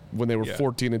when they were Yeah.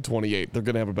 14 and 28, they're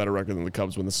going to have a better record than the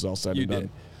Cubs when this is all said You and done. did.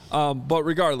 But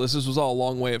regardless, this was all a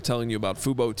long way of telling you about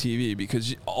Fubo TV,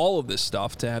 because all of this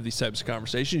stuff, to have these types of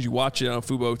conversations, you watch it on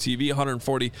Fubo TV,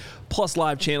 140 plus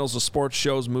live channels of sports,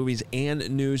 shows, movies, and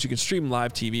news. You can stream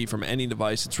live TV from any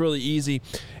device. It's really easy,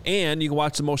 and you can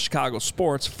watch the most Chicago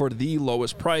sports for the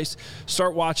lowest price.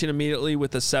 Start watching immediately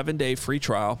with a 7-day free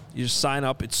trial. You just sign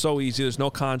up. It's so easy. There's no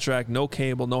contract, no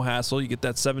cable, no hassle. You get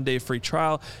that 7-day free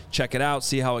trial. Check it out.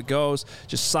 See how it goes.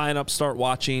 Just sign up. Start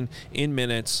watching in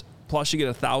minutes. Plus, you get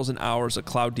 1,000 hours of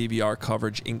cloud DVR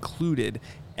coverage included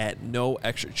at no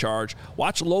extra charge.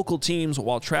 Watch local teams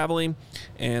while traveling,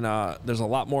 and there's a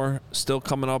lot more still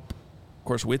coming up, of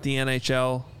course, with the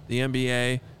NHL, the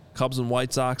NBA, Cubs and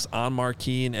White Sox on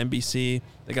Marquee and NBC.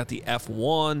 They got the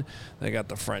F1. They got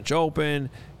the French Open.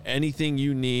 Anything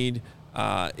you need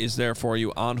is there for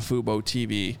you on Fubo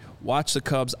TV. Watch the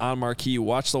Cubs on Marquee.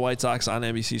 Watch the White Sox on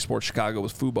NBC Sports Chicago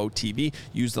with Fubo TV.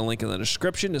 Use the link in the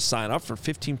description to sign up for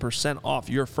 15% off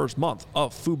your first month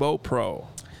of Fubo Pro.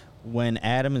 When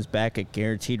Adam is back at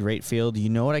Guaranteed Rate Field, you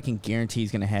know what I can guarantee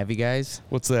he's going to have, you guys?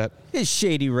 What's that? His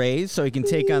Shady Rays, so he can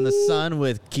take on the sun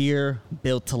with gear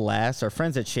built to last. Our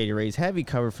friends at Shady Rays have you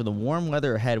covered for the warm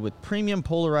weather ahead with premium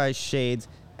polarized shades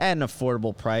at an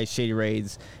affordable price. Shady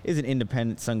Rays is an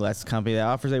independent sunglasses company that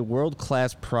offers a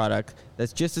world-class product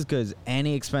that's just as good as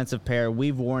any expensive pair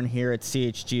we've worn here at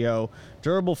CHGO.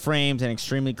 Durable frames and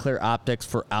extremely clear optics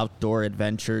for outdoor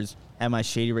adventures. Have my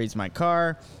Shady Rays in my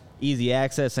car. Easy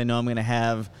access. I know I'm going to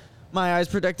have my eyes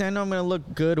protected. I know I'm going to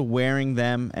look good wearing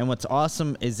them. And what's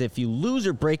awesome is if you lose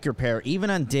or break your pair,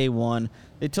 even on day one,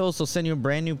 they told us they'll send you a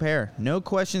brand new pair. No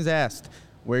questions asked.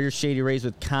 Wear your Shady Rays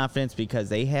with confidence because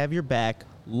they have your back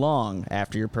long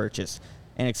after your purchase.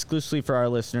 And exclusively for our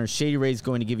listeners, Shady Rays is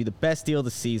going to give you the best deal of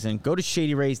the season. Go to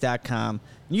ShadyRays.com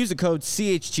and use the code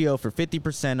CHGO for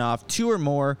 50% off 2 or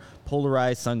more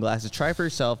polarized sunglasses. Try for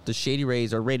yourself. The Shady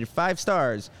Rays are rated 5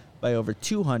 stars by over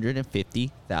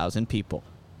 250,000 people.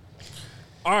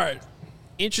 All right.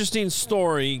 Interesting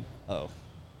story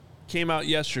came out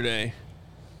yesterday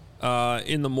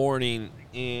in the morning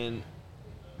and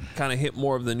kind of hit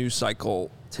more of the news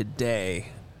cycle today.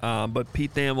 But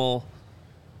Pete Thamel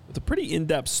with a pretty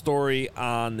in-depth story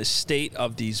on the state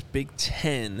of these Big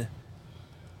Ten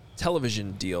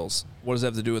television deals. What does that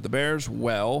have to do with the Bears?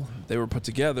 Well, they were put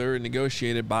together and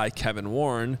negotiated by Kevin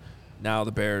Warren, now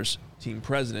the Bears team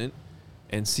president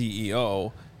and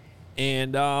CEO.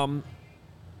 And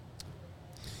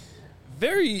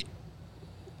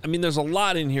there's a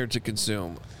lot in here to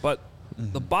consume. But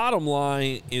the bottom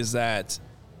line is that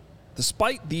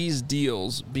despite these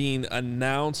deals being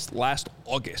announced last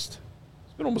August,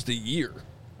 it's been almost a year.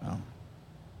 Wow.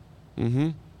 Mm-hmm.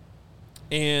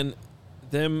 And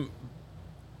them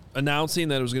announcing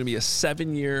that it was going to be a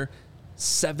 7-year,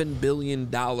 $7 billion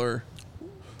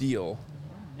deal.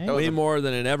 Way more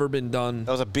than had ever been done.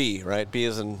 That was a B, right? B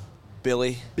as in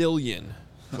Billy? Billion.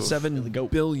 $7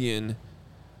 billion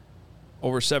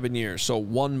over 7 years. So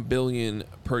 $1 billion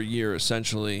per year,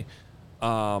 essentially.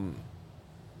 They're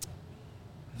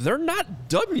not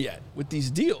done yet with these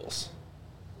deals.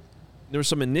 There were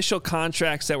some initial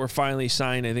contracts that were finally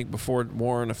signed, I think, before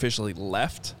Warren officially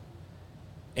left.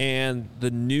 And the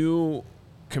new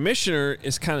commissioner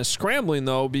is kind of scrambling,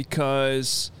 though,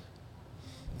 because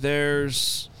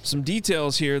there's some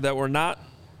details here that were not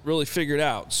really figured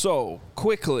out. So,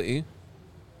 quickly,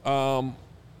 again,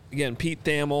 Pete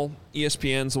Thamel,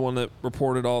 ESPN's the one that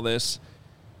reported all this,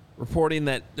 reporting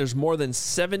that there's more than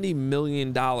 $70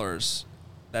 million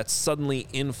that's suddenly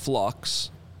in flux,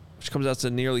 which comes out to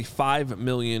nearly $5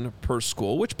 million per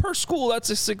school, which per school, that's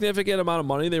a significant amount of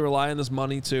money. They rely on this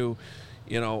money to,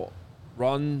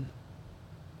 run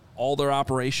all their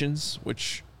operations,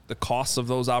 which the costs of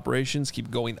those operations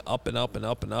keep going up and up and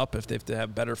up and up if they have to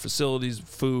have better facilities,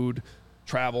 food,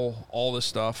 travel, all this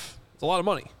stuff. It's a lot of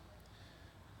money.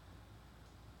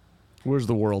 Where's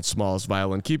the world's smallest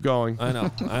violin? Keep going. I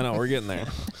know. We're getting there.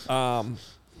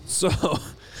 So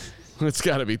it's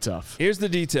got to be tough. Here's the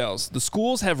details. The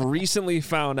schools have recently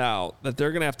found out that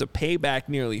they're going to have to pay back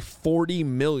nearly $40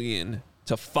 million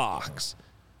to Fox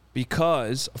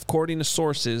because, according to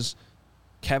sources,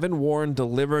 Kevin Warren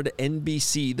delivered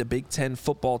NBC the Big Ten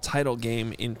football title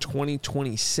game in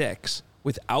 2026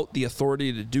 without the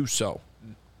authority to do so.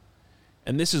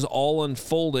 And this is all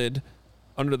unfolded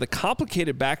under the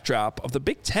complicated backdrop of the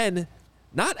Big Ten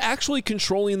not actually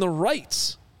controlling the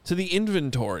rights to the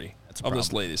inventory of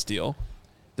this latest deal.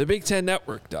 The Big Ten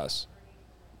Network does,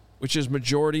 which is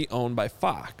majority owned by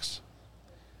Fox.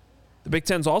 The Big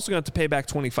Ten's also going to have to pay back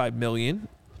 $25 million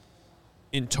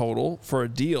in total for a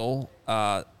deal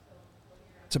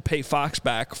to pay Fox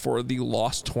back for the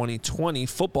lost 2020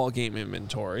 football game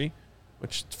inventory,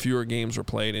 which fewer games were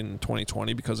played in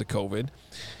 2020 because of COVID.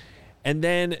 And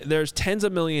then there's tens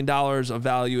of $1 million of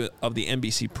value of the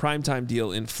NBC primetime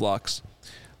deal in flux,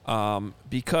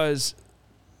 because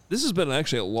this has been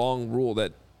actually a long rule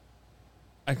that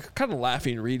I'm kind of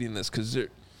laughing reading this, because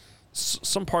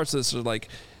some parts of this are like,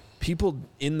 people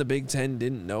in the Big Ten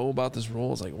didn't know about this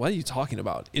rule. It's like, what are you talking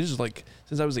about? It is like,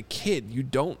 since I was a kid, you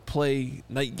don't play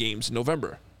night games in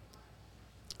November.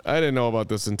 I didn't know about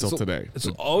this until today. It's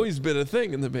always been a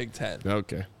thing in the Big Ten.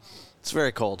 Okay. It's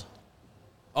very cold.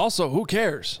 Also, who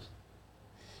cares?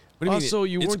 What do you Also,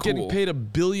 mean? you It's weren't getting cool. paid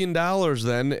 $1 billion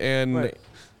then, and Right.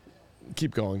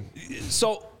 keep going.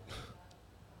 So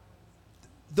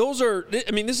those are,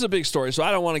 I mean, this is a big story, so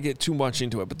I don't want to get too much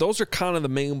into it, but those are kind of the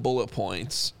main bullet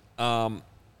points,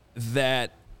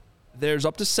 that there's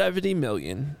up to $70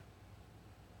 million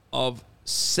of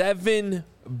 $7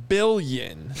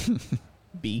 billion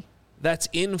that's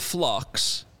in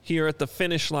flux here at the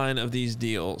finish line of these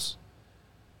deals.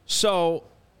 So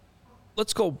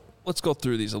let's go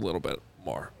through these a little bit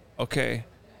more, okay?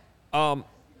 Because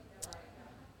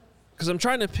I'm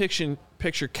trying to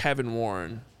picture Kevin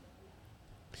Warren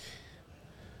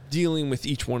dealing with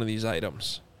each one of these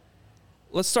items.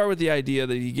 Let's start with the idea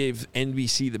that he gave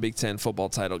NBC the Big Ten football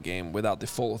title game without the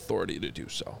full authority to do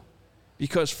so.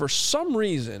 Because for some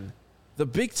reason, the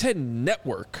Big Ten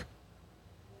network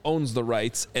owns the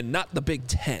rights and not the Big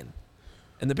Ten.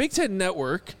 And the Big Ten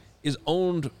network is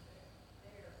owned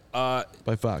By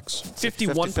Fox.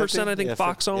 51%, I think, Yeah,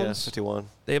 Fox owns. Yeah, 51.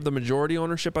 They have the majority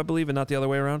ownership, I believe, and not the other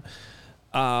way around.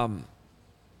 Well,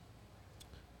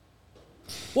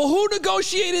 who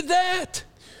negotiated that?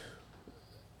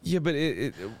 Yeah, but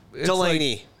it's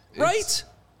Delaney. Right?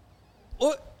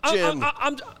 Well, Jim.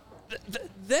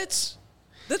 that's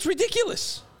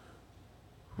ridiculous.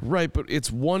 right, but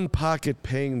it's one pocket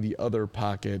paying the other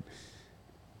pocket.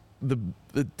 The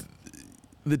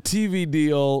TV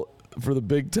deal for the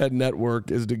Big Ten network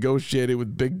is negotiated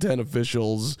with Big Ten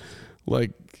officials,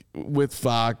 like with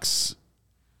Fox.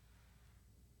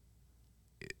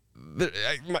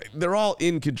 They're all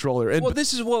in control here. And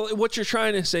Well, what you're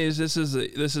trying to say is this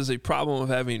is a problem of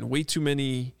having way too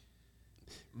many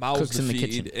mouths Cooks to in the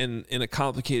feed in a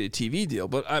complicated TV deal.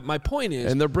 But my point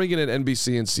is, they're bringing in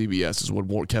NBC and CBS is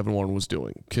what Kevin Warren was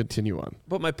doing. Continue on.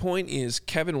 But my point is,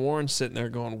 Kevin Warren's sitting there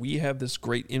going, we have this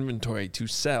great inventory to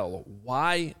sell.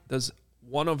 Why does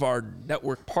one of our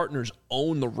network partners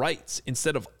own the rights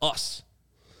instead of us?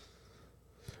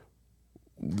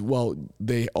 Well,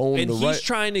 they own And the he's right.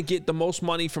 trying to get the most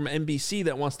money from NBC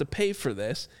that wants to pay for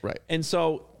this. Right. And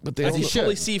so But they I own can the-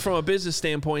 totally see from a business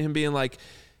standpoint him being like,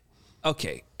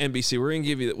 okay, NBC, we're going to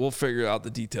give you that. We'll figure out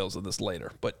the details of this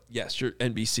later. But yes, you're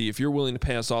NBC, if you're willing to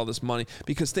pay us all this money,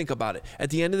 because think about it. At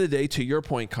the end of the day, to your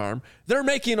point, Carm, they're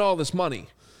making all this money.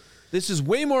 This is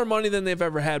way more money than they've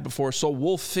ever had before, so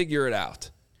we'll figure it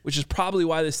out, which is probably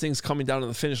why this thing's coming down to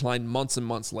the finish line months and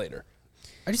months later.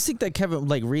 I just think that Kevin,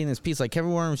 like reading this piece, like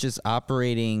Kevin Warren was just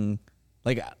operating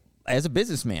like as a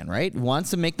businessman, right?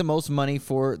 Wants to make the most money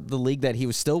for the league that he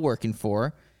was still working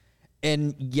for.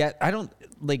 And yet I don't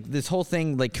like this whole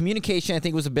thing, like communication, I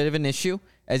think was a bit of an issue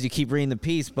as you keep reading the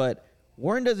piece, but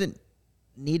Warren doesn't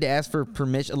need to ask for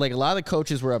permission. Like a lot of the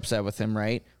coaches were upset with him,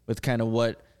 right? With kind of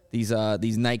what these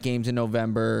night games in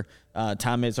November.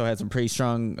 Tom Izzo had some pretty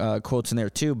strong quotes in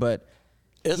there too, but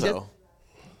Izzo.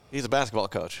 He's a basketball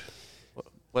coach.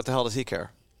 What the hell does he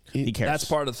care? he cares. That's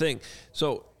part of the thing.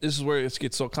 So this is where it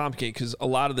gets so complicated, because a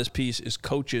lot of this piece is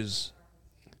coaches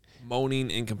moaning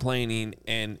and complaining,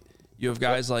 and you have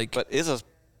guys like But Izzo's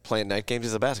playing night games.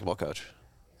 He's a basketball coach.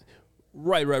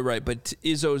 right. But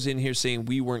Izzo's in here saying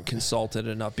we weren't consulted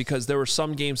enough, because there were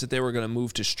some games that they were going to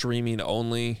move to streaming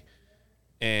only,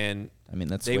 and I mean,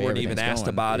 that's they the way weren't even everything's asked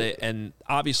going. about it. And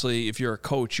obviously, if you're a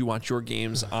coach, you want your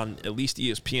games on at least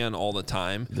ESPN all the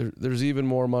time. There's even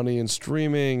more money in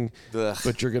streaming, Ugh.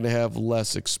 but you're going to have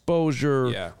less exposure,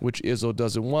 Yeah. which Izzo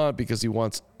doesn't want because he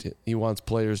wants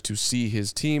players to see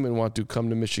his team and want to come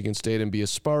to Michigan State and be a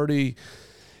Sparty.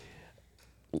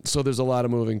 So there's a lot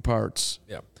of moving parts.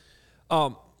 Yeah.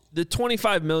 The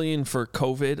 $25 million for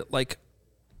COVID, like,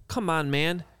 come on,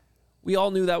 man. We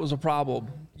all knew that was a problem.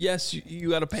 Yes,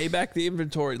 you got to pay back the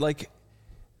inventory. Like,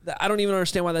 I don't even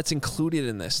understand why that's included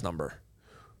in this number.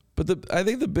 But I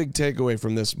think the big takeaway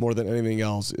from this, more than anything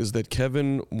else, is that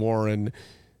Kevin Warren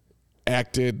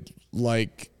acted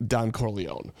like Don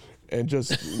Corleone and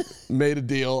just made a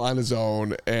deal on his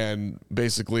own, and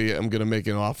basically I'm going to make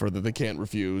an offer that they can't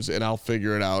refuse, and I'll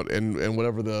figure it out, and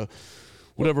whatever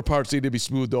whatever parts need to be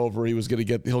smoothed over,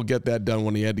 he'll get that done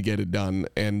when he had to get it done.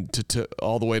 And to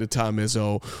all the way to Tom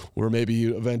Izzo, where maybe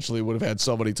you eventually would have had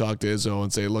somebody talk to Izzo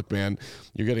and say, look, man,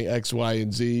 you're getting X, Y,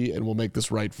 and Z, and we'll make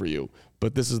this right for you.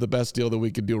 But this is the best deal that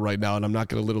we could do right now, and I'm not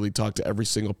going to literally talk to every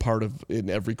single part of in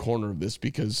every corner of this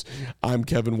because I'm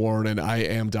Kevin Warren and I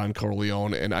am Don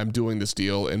Corleone and I'm doing this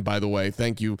deal. And by the way,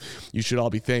 thank you. You should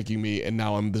all be thanking me. And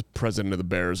now I'm the president of the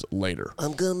Bears later.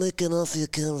 I'm going to make an offer you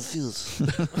can't refuse.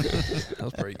 That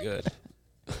was pretty good.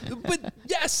 But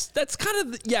yes, that's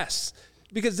kind of yes,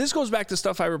 because this goes back to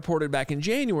stuff I reported back in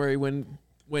January when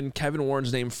Kevin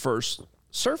Warren's name first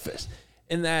surfaced,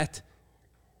 in that.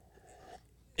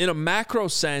 In a macro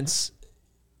sense,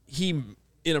 he,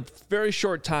 in a very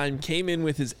short time, came in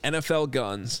with his NFL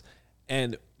guns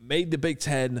and made the Big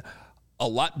Ten a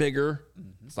lot bigger.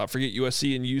 Let's not forget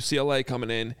USC and UCLA coming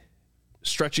in,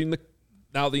 stretching the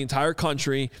entire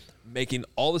country, making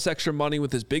all this extra money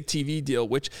with this big TV deal,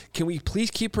 which, can we please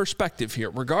keep perspective here?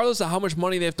 Regardless of how much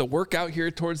money they have to work out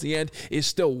here towards the end, is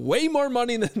still way more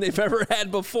money than they've ever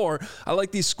had before. I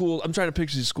like these schools. I'm trying to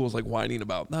picture these schools like whining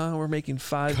about, no, we're making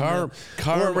 $5 million.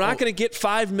 We're not going to get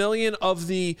 $5 million of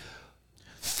the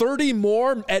 30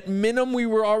 more at minimum we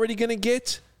were already going to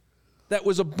get. That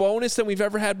was a bonus than we've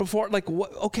ever had before. Like,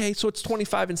 what? Okay, so it's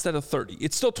 25 instead of 30.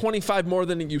 It's still 25 more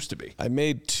than it used to be. I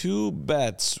made 2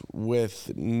 bets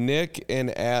with Nick and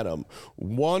Adam.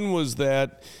 One was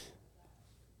that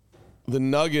the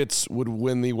Nuggets would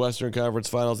win the Western Conference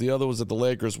Finals. The other was that the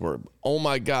Lakers were. Oh,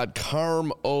 my God.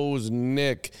 Carm owes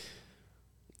Nick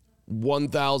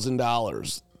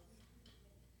 $1,000.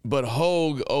 But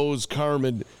Hogue owes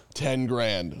Carmen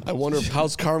 $10,000. I wonder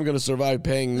how's Carm going to survive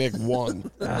paying Nick $1.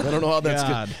 I don't know how that's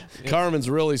good. Carmen's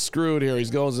really screwed here.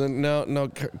 He's going,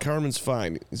 no, Carmen's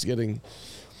fine. He's getting.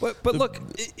 But look,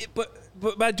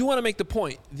 but I do want to make the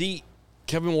point.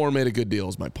 Kevin Warren made a good deal.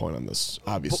 Is my point on this,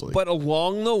 obviously. But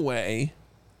along the way,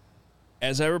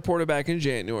 as I reported back in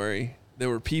January, there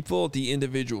were people at the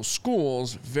individual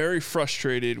schools very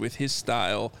frustrated with his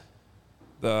style.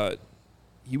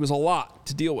 He was a lot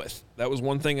to deal with. That was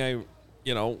one thing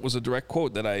was a direct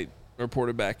quote that I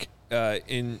reported back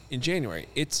in January.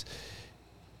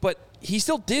 But he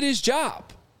still did his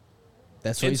job.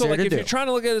 That's what he's there to do. If you're trying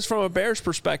to look at this from a Bears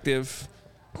perspective,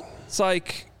 it's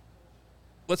like,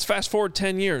 let's fast forward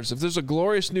 10 years. If there's a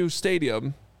glorious new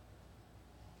stadium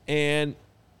and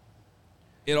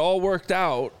it all worked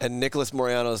out, and Nicholas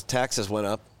Moriano's taxes went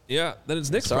up. Yeah, then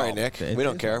it's Nick's Sorry, problem. Nick. We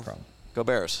don't care. Go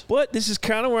Bears. But this is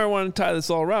kind of where I want to tie this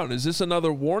all around. Is this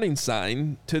another warning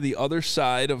sign to the other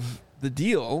side of the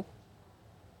deal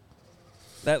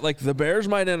that, like, the Bears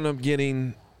might end up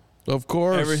getting, of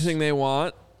course, everything they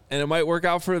want, and it might work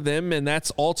out for them, and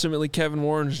that's ultimately Kevin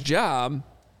Warren's job.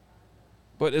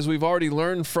 But as we've already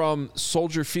learned from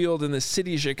Soldier Field and the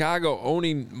city of Chicago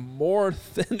owning more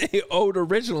than they owed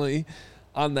originally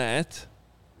on that.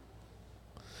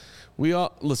 We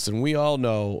all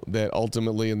know that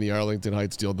ultimately in the Arlington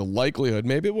Heights deal, the likelihood,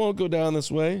 maybe it won't go down this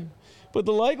way, but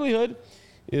the likelihood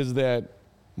is that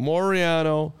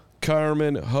Moriano,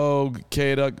 Carmen, Hogue,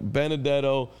 Kaduk,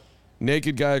 Benedetto,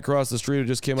 naked guy across the street who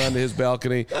just came onto his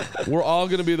balcony, we're all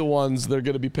going to be the ones that are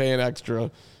going to be paying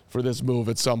extra for this move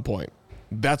at some point.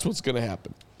 That's what's going to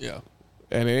happen. Yeah.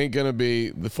 And it ain't going to be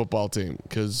the football team,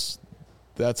 because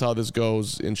that's how this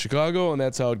goes in Chicago, and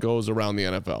that's how it goes around the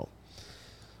NFL.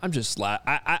 I'm just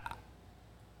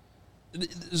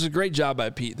It's a great job by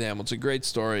Pete Thamel. It's a great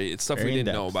story. It's stuff we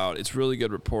didn't know about. It's really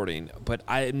good reporting. But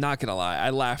I'm not going to lie.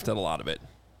 I laughed at a lot of it.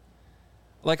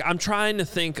 Like, I'm trying to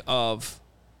think of,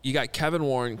 you got Kevin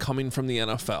Warren coming from the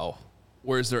NFL.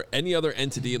 Where is there any other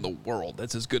entity in the world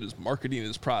that's as good as marketing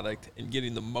his product and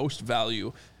getting the most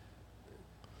value?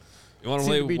 You want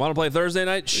to play Thursday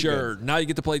night? Sure. Now you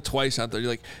get to play twice out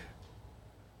there.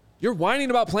 You're whining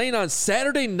about playing on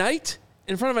Saturday night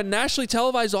in front of a nationally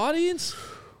televised audience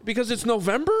because it's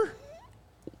November?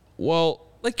 Well,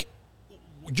 like,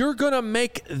 you're going to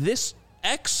make this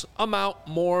X amount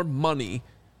more money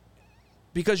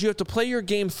because you have to play your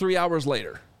game 3 hours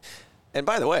later. And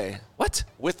by the way, what?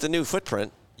 With the new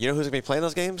footprint, you know who's going to be playing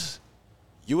those games?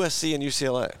 USC and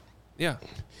UCLA. Yeah.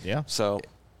 Yeah. So,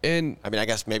 and I mean, I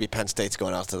guess maybe Penn State's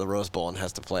going out to the Rose Bowl and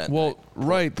has to play at well, night.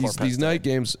 right. These night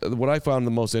games, what I found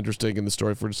the most interesting in the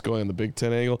story, if we're just going on the Big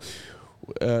Ten angle,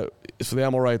 is for the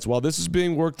Amel writes, while this is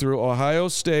being worked through, Ohio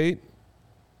State,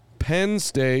 Penn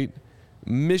State,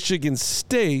 Michigan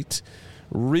State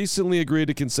recently agreed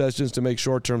to concessions to make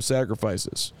short-term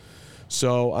sacrifices.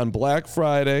 So on Black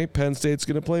Friday, Penn State's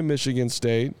going to play Michigan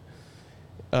State.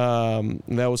 And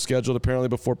that was scheduled apparently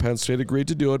before Penn State agreed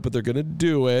to do it, but they're going to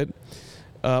do it.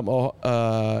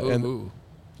 Ooh.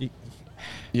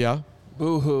 Yeah.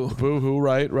 Boo-hoo. Boo-hoo,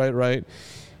 right.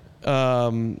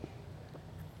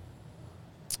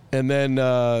 And then,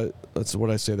 that's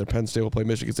what I say there. Penn State will play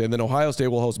Michigan State. And then Ohio State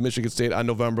will host Michigan State on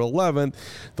November 11th,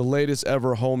 the latest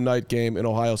ever home night game in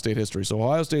Ohio State history. So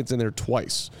Ohio State's in there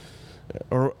twice.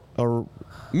 Or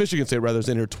Michigan State, rather, is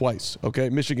in here twice. Okay?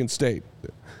 Michigan State.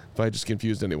 If I just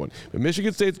confused anyone. But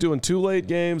Michigan State's doing 2 late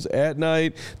games at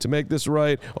night to make this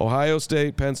right. Ohio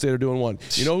State, Penn State are doing 1.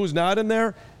 You know who's not in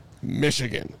there?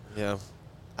 Michigan. Yeah.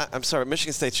 I'm sorry.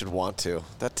 Michigan State should want to.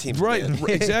 That team's Right, in.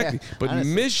 exactly. But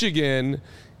Honestly. Michigan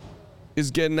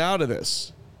is getting out of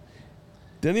this.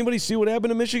 Did anybody see what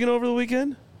happened to Michigan over the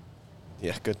weekend?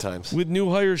 Yeah, good times. With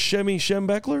new hire Shemi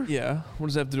Schembechler? Yeah. What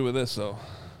does that have to do with this, though?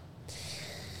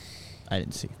 I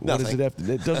didn't see. What does it have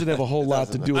to, it doesn't have a whole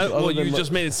lot to do with Well, other you than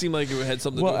just made it seem like it had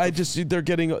something to do with they're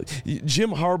getting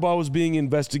Jim Harbaugh was being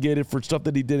investigated for stuff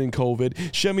that he did in COVID.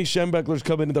 Shemi Schembechler's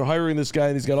coming in, they're hiring this guy,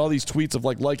 and he's got all these tweets of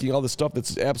like liking all this stuff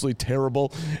that's absolutely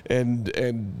terrible and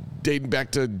dating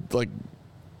back to like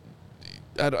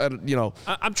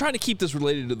I'm trying to keep this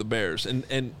related to the Bears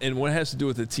and what it has to do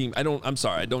with the team. I'm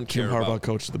sorry, I don't care Jim Harbaugh about.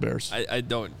 coached the Bears. I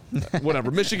don't.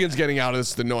 Whatever. Michigan's getting out of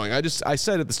this. It's annoying. I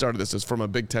said at the start of this is from a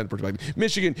Big Ten perspective.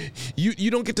 Michigan, you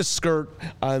don't get to skirt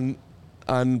on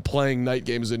playing night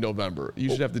games in November. You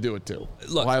should have to do it too.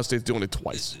 Look, Ohio State's doing it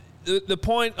twice. The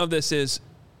point of this is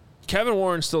Kevin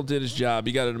Warren still did his job.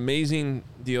 He got an amazing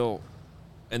deal,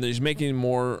 and he's making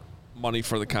more money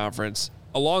for the conference.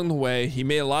 Along the way, he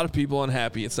made a lot of people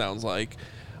unhappy, it sounds like.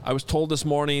 I was told this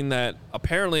morning that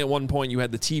apparently at one point you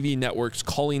had the TV networks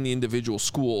calling the individual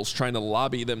schools, trying to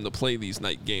lobby them to play these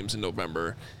night games in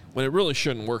November, when it really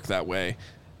shouldn't work that way.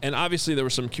 And obviously there were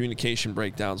some communication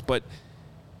breakdowns, but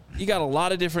you got a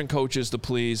lot of different coaches to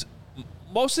please.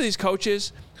 Most of these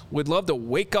coaches would love to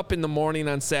wake up in the morning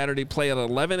on Saturday, play at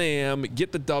 11 a.m.,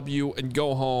 get the W, and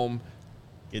go home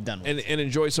Get done with and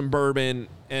enjoy some bourbon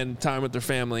and time with their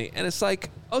family. And it's like,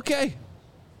 okay,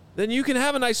 then you can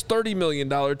have a nice $30 million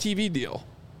TV deal.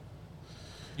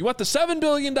 You want the $7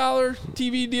 billion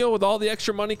TV deal with all the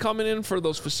extra money coming in for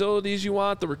those facilities you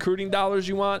want, the recruiting dollars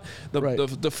you want,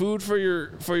 the food for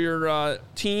your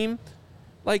team.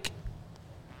 Like,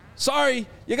 sorry,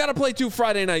 you got to play 2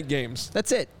 Friday night games.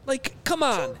 That's it. Like, come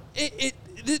on.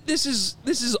 This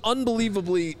is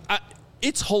unbelievably.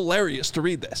 It's hilarious to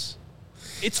read this.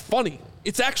 It's funny.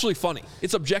 It's actually funny.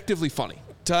 It's objectively funny.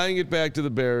 Tying it back to the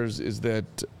Bears is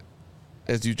that,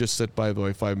 as you just said, by the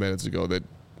way, 5 minutes ago, that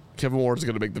Kevin Warren's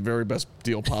going to make the very best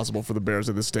deal possible for the Bears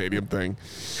in the stadium thing.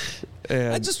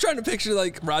 And I'm just trying to picture,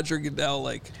 like, Roger Goodell,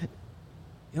 like,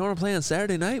 you want to play on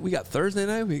Saturday night? We got Thursday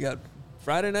night. We got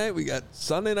Friday night. We got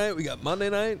Sunday night. We got Monday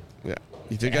night. yeah,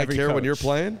 you think Every I care when coach. you're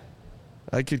playing?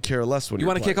 I could care less when You you're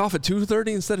want to playing. kick off at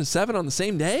 2:30 instead of 7 on the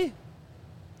same day?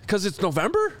 Because it's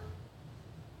November?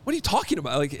 What are you talking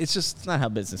about? Like, it's just, It's not how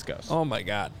business goes. oh, my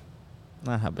God.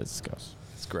 Not how business goes.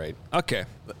 It's great. Okay.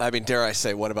 I mean, dare I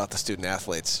say, what about the student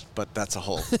athletes? But that's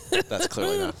that's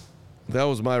clearly not. That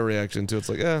was my reaction to it. It's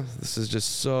like, this is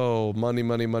just so money.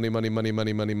 At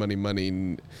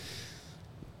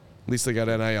least they got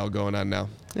NIL going on now.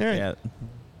 All right. Yeah.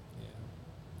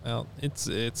 Well, it's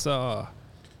a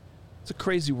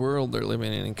crazy world they're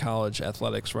living in college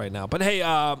athletics right now. But hey,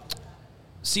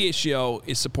 CHGO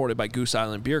is supported by Goose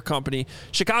Island Beer Company.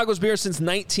 Chicago's beer since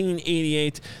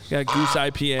 1988. Got Goose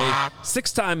IPA,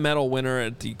 6-time medal winner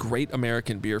at the Great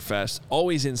American Beer Fest.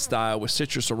 Always in style with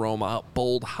citrus aroma,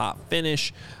 bold hop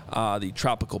finish. The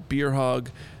Tropical Beer Hug.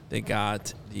 They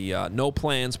got the No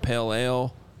Plans Pale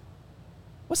Ale.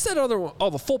 What's that other one?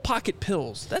 Oh, the Full Pocket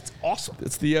Pills. That's awesome.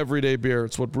 It's the everyday beer.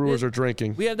 It's what brewers are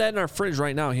drinking. We have that in our fridge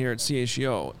right now here at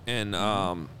CHGO, and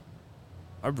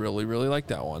I really, really like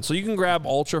that one. So you can grab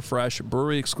ultra fresh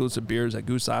brewery exclusive beers at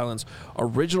Goose Island's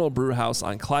original brew house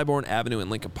on Clybourne Avenue in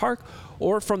Lincoln Park,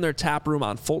 or from their tap room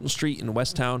on Fulton Street in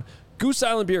Westtown. Goose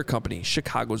Island Beer Company,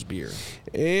 Chicago's beer.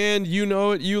 And you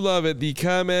know it, you love it. The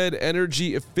ComEd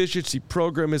Energy Efficiency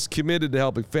Program is committed to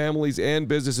helping families and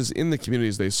businesses in the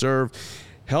communities they serve,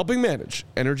 helping manage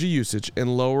energy usage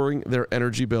and lowering their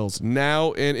energy bills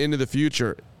now and into the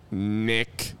future.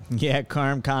 Nick. Yeah,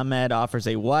 ComEd offers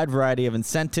a wide variety of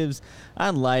incentives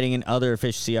on lighting and other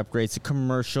efficiency upgrades to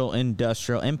commercial,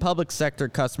 industrial, and public sector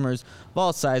customers of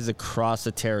all sizes across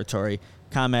the territory.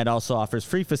 ComEd also offers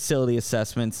free facility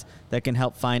assessments that can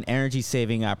help find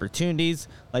energy-saving opportunities,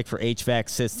 like for HVAC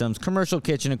systems, commercial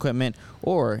kitchen equipment,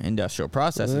 or industrial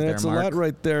processes. That's a lot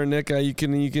right there, Nick. You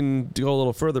can go a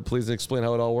little further, please, and explain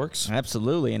how it all works.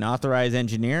 Absolutely. An authorized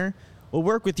engineer will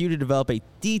work with you to develop a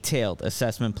detailed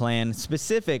assessment plan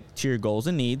specific to your goals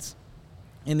and needs.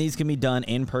 And these can be done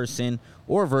in person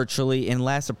or virtually and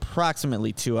last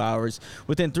approximately 2 hours.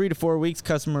 Within 3 to 4 weeks,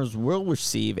 customers will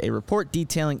receive a report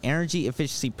detailing energy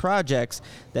efficiency projects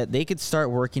that they could start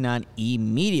working on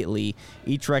immediately.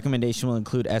 Each recommendation will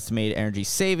include estimated energy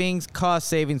savings, cost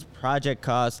savings, project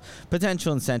costs,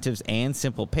 potential incentives, and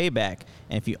simple payback.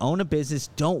 And if you own a business,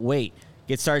 don't wait.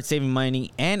 Get started saving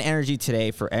money and energy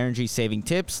today. For energy saving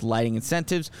tips, lighting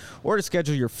incentives, or to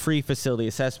schedule your free facility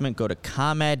assessment, go to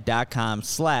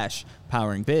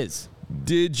ComEd.com/poweringbiz.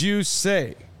 Did you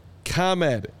say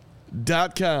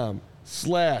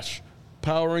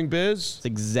ComEd.com/poweringbiz? That's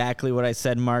exactly what I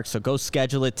said, Mark. So go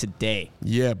schedule it today.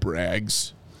 Yeah,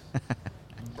 Braggs.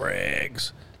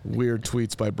 Braggs. Weird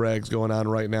tweets by Braggs going on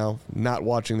right now. Not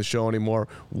watching the show anymore.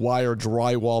 Why are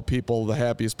drywall people the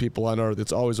happiest people on earth?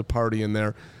 It's always a party in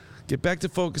there. Get back to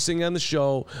focusing on the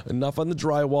show. Enough on the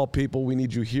drywall people. We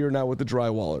need you here now with the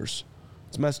drywallers.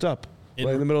 It's messed up. Right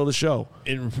in the middle of the show.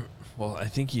 Well, I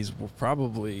think he's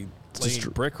probably laying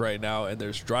brick right now, and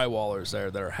there's drywallers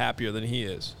there that are happier than he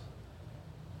is.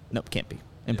 Nope, can't be.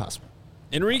 Impossible.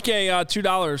 Enrique,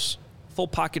 $2. Full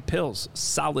pocket pills.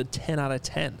 Solid 10 out of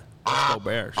 10. Let's go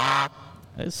Bears. That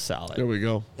is solid. There we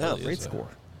go. Yeah, Great score.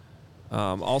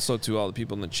 Also, to all the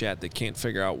people in the chat that can't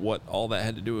figure out what all that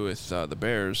had to do with the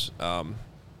Bears, Kevin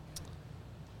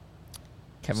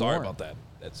sorry Warren. about that.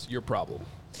 That's your problem.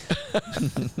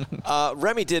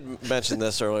 Remy did mention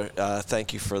this earlier.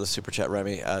 Thank you for the super chat,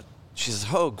 Remy. She says,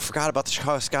 Hogue, forgot about the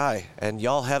Chicago Sky, and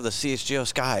y'all have the CHGO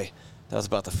Sky. That was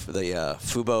about the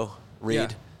Fubo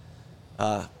read.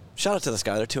 Yeah. Shout out to the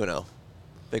Sky. They're 2-0.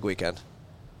 Big weekend.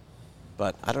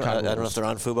 But I don't know if they're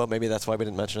on Fubo. Maybe that's why we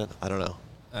didn't mention it. I don't know.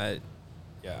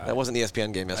 Yeah. That wasn't the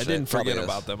ESPN game I yesterday. didn't forget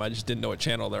about them. I just didn't know what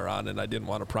channel they're on, and I didn't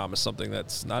want to promise something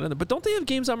that's not in there. But don't they have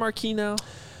games on Marquee now?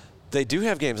 They do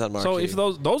have games on Marquee. So if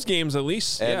those games at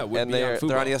least, would be on Fubo.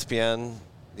 They're on ESPN.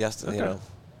 Yes, Okay.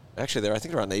 Actually, I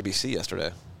think they're on ABC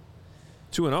yesterday.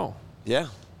 2-0. Yeah,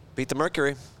 beat the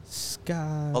Mercury.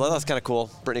 Sky. Although that's kind of cool.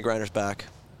 Brittany Griner's back.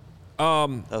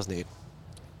 That was neat.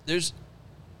 There's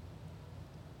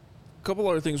a couple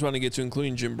other things we want to get to,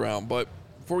 including Jim Brown. But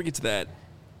before we get to that,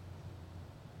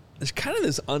 there's kind of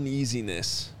this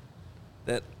uneasiness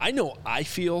that I know I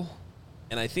feel,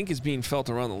 and I think is being felt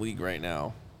around the league right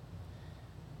now.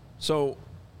 So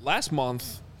last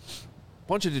month, a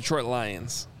bunch of Detroit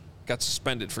Lions got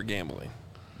suspended for gambling.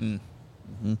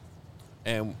 Mm-hmm.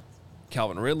 And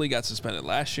Calvin Ridley got suspended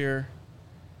last year.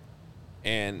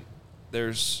 And there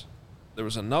was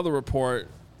another report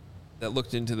that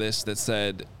looked into this that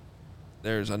said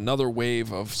there's another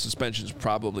wave of suspensions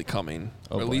probably coming.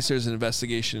 Or at least there's an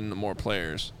investigation into more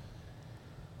players.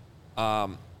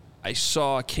 I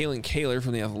saw Kaylin Kaler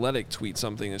from The Athletic tweet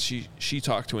something that she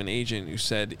talked to an agent who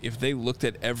said if they looked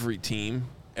at every team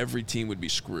would be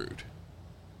screwed.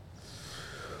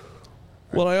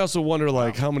 Well, I also wonder,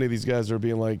 how many of these guys are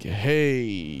being like,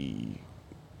 hey,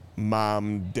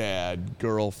 mom, dad,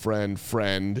 girlfriend,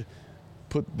 friend,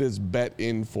 put this bet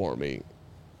in for me.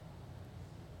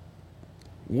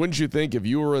 Wouldn't you think if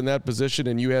you were in that position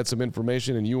and you had some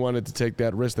information and you wanted to take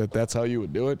that risk that's how you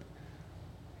would do it?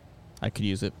 I could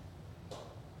use it.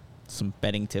 Some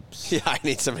betting tips. Yeah, I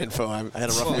need some info. I had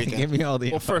a rough weekend. Give me all the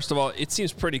Well, info. first of all, it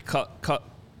seems pretty cut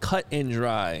and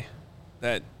dry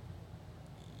that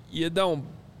you don't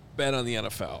bet on the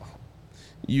NFL.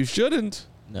 You shouldn't.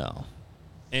 No.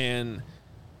 And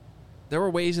there were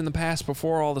ways in the past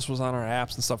before all this was on our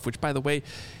apps and stuff, which, by the way,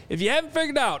 if you haven't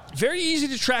figured out, very easy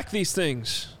to track these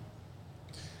things.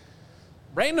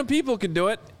 Random people can do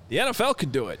it. The NFL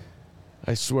can do it.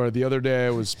 I swear, the other day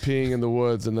I was peeing in the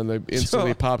woods and then they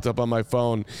instantly popped up on my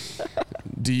phone.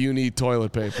 Do you need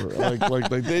toilet paper? Like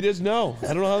they just know. I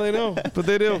don't know how they know, but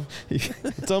they do.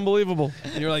 It's unbelievable.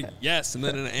 And you're like, yes. And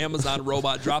then an Amazon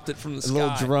robot dropped it from the sky. A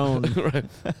little drone.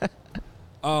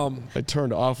 Right. I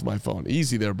turned off my phone.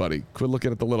 Easy there, buddy. Quit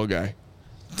looking at the little guy.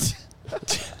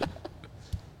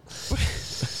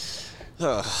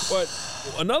 But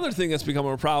another thing that's become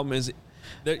a problem is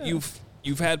that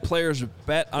you've had players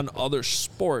bet on other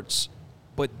sports,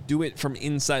 but do it from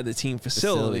inside the team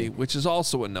facility. Which is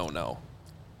also a no-no.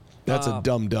 That's a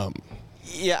dumb.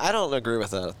 Yeah, I don't agree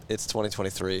with that. It's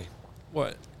 2023.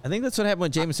 What? I think that's what happened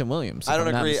with Jameson Williams. I don't if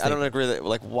I'm not agree. I don't mistaken. agree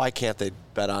that why can't they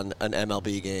bet on an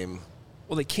MLB game?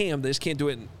 Well, they can. They just can't do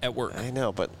it at work. I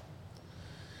know, but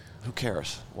who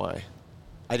cares? Why?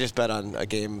 I just bet on a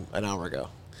game an hour ago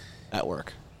at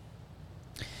work.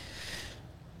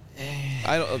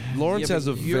 Lawrence has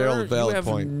a valid You have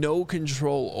point. no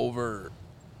control over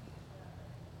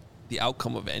the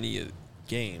outcome of any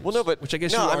games. Well, no, but which I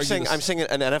guess no, you I'm argue saying this- I'm saying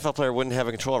an NFL player wouldn't have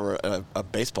a control over a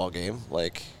baseball game.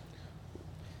 Like,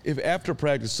 If after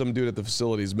practice some dude at the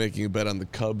facility is making a bet on the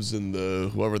Cubs and the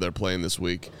whoever they're playing this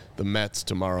week, the Mets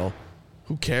tomorrow,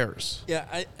 who cares? Yeah,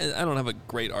 I don't have a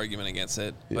great argument against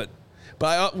it, but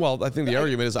I think the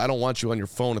argument is I don't want you on your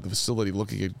phone at the facility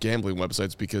looking at gambling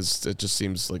websites because it just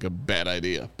seems like a bad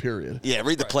idea, period. Yeah,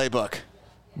 read the playbook.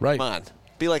 Right. Come on.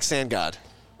 Be like Sand God.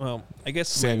 well, I guess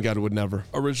Sand God would never.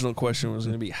 original question was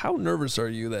going to be, how nervous are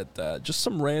you that just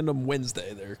some random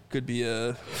Wednesday there could be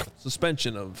a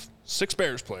suspension of 6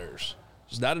 Bears players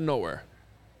just out of nowhere,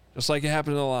 just like it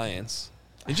happened to the Lions?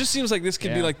 It just seems like this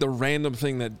could be like the random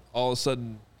thing that all of a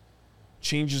sudden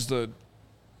changes the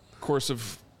course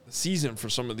of the season for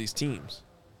some of these teams.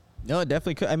 No, it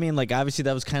definitely could. I mean, like, obviously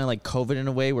that was kind of like COVID in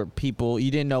a way where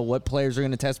you didn't know what players were going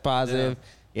to test positive. Yeah.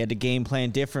 You had to game plan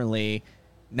differently.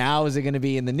 Now is it going to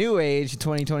be in the new age,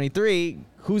 2023,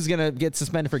 who's going to get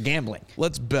suspended for gambling?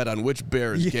 Let's bet on which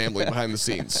bear is gambling behind the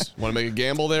scenes. Want to make a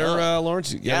gamble there,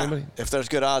 Lawrence? Yeah. Anybody? If there's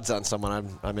good odds on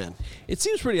someone, I'm in. It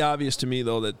seems pretty obvious to me,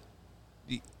 though, that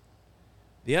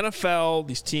the NFL,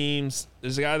 these teams,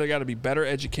 there's either got to be better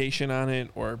education on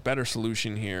it or a better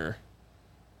solution here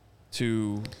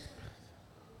to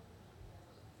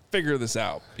figure this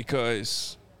out,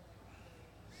 because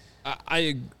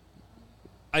I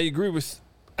agree with,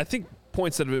 I think,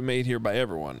 points that have been made here by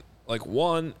everyone. Like,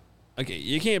 one, okay,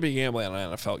 you can't be gambling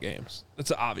on NFL games. That's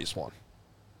an obvious one.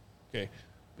 Okay.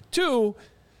 But two,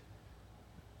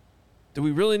 do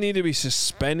we really need to be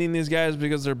suspending these guys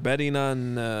because they're betting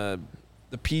on the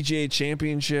PGA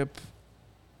Championship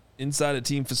inside a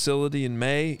team facility in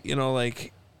May? You know,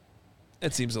 like,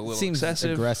 that seems a little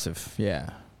excessive. Aggressive,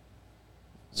 yeah.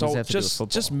 So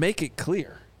just make it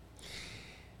clear.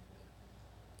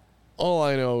 All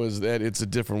I know is that it's a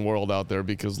different world out there,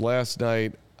 because last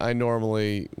night I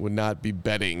normally would not be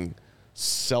betting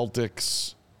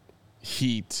Celtics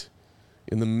Heat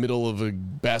in the middle of a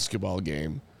basketball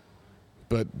game.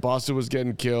 But Boston was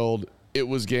getting killed. It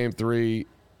was game 3.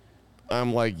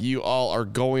 I'm like, you all are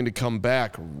going to come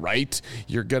back, right?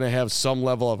 You're going to have some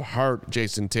level of heart,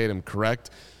 Jason Tatum, correct?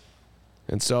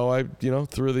 And so I,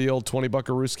 threw the old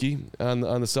 $20-buckarooski on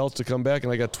the Celtics to come back,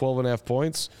 and I got 12.5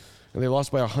 points. And they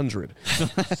lost by 100.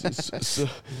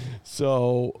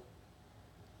 so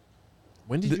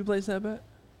When did you place that bet?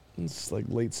 It's like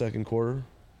late second quarter.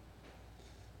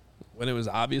 When it was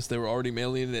obvious they were already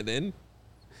mailing it in?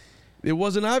 It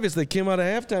wasn't obvious. They came out of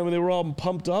halftime and they were all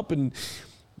pumped up, and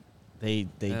They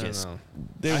just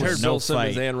I heard no Bill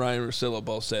Simmons fight. and Ryan Russillo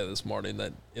both say this morning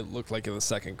that it looked like in the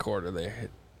second quarter they had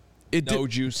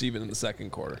juice even in the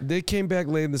second quarter. They came back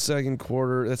late in the second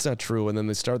quarter. That's not true. And then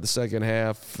they start the second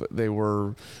half. They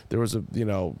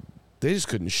just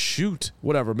couldn't shoot.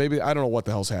 Whatever. Maybe I don't know what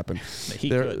the hell's happened.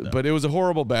 But it was a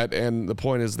horrible bet. And the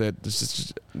point is that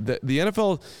the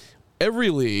NFL, every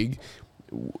league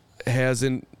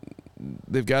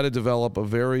they've got to develop a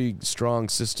very strong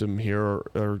system here,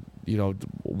 or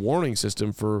warning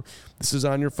system for, this is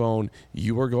on your phone.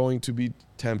 You are going to be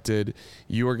tempted.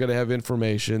 You are going to have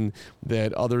information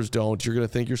that others don't. You're going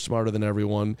to think you're smarter than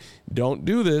everyone. Don't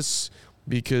do this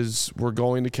because we're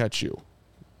going to catch you.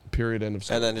 Period. End of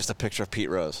story. And then just a picture of Pete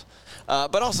Rose.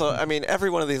 But also, I mean, every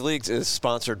one of these leagues is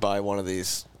sponsored by one of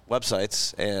these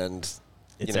websites, and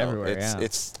It's everywhere,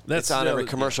 it's That's on the every other-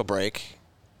 commercial break.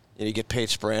 You get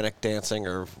Paige Sporanic dancing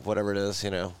or whatever it is.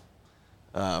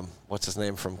 What's his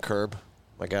name from Curb?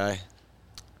 My guy.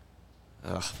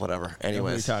 Whatever. Anyways,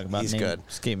 What are you talking about? he's Name good.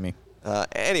 Escape me.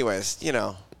 Anyways,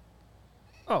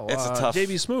 Oh, it's a tough.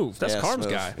 JV Smoove. That's Carm's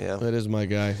Smooth, guy. Yeah. That is my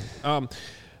guy.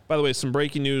 By the way, some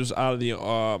breaking news out of the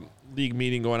league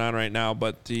meeting going on right now.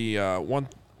 But the one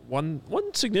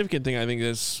significant thing I think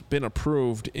that's been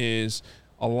approved is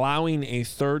allowing a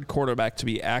third quarterback to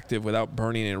be active without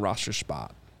burning a roster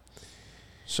spot.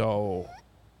 So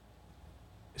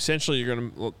essentially, you're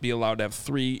going to be allowed to have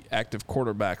 3 active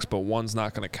quarterbacks, but one's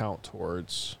not going to count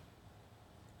towards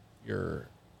your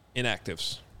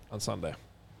inactives on Sunday.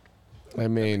 I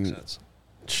mean,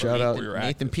 shout out.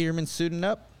 Nathan Peterman suiting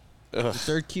up. The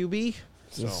third QB.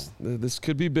 This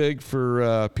could be big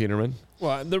for Peterman.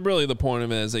 Well, the point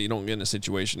of it is that you don't get in a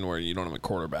situation where you don't have a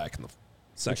quarterback in the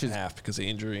second half because of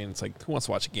injury, and it's like, who wants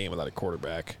to watch a game without a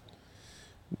quarterback?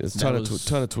 There's a ton of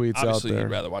tweets out Obviously, there. you'd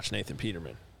rather watch Nathan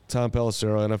Peterman. Tom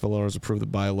Pelissero, NFL owners approved the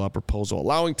bylaw proposal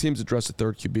allowing teams to dress a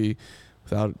third QB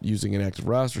without using an active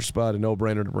roster spot. A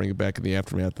no-brainer to bring it back in the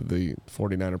aftermath of the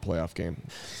 49er playoff game.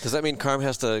 Does that mean Carm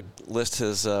has to list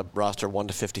his roster 1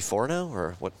 to 54 now,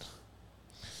 or what?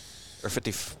 Or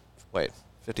 50? Wait,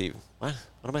 50? What?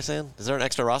 What am I saying? Is there an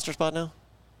extra roster spot now?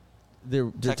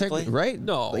 They're technically right.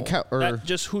 No, Like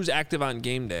just who's active on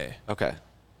game day. Okay,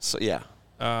 so yeah,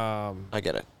 I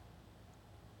get it.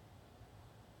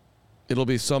 It'll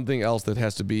be something else that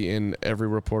has to be in every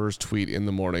reporter's tweet in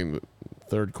the morning.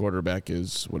 Third quarterback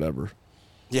is whatever.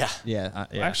 Yeah. Yeah.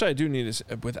 Actually, I do need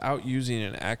to, without using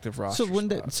an active roster.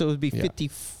 So it would be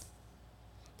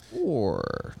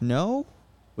 54. No?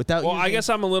 Without. Well, I guess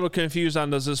I'm a little confused on,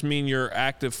 does this mean you're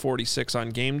active 46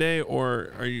 on game day,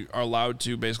 or are you allowed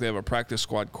to basically have a practice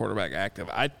squad quarterback active?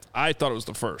 I thought it was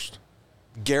the first.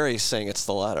 Gary's saying it's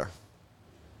the latter.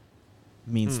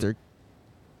 Means they're.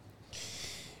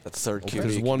 That third QB. If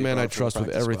there's one man I trust with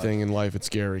everything in life, it's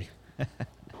Gary.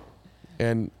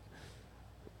 And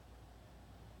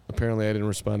apparently I didn't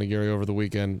respond to Gary over the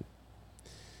weekend.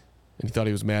 And he thought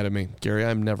he was mad at me. Gary,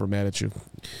 I'm never mad at you.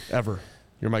 Ever.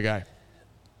 You're my guy.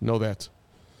 Know that.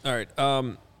 All right.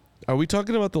 Are we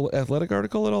talking about the Athletic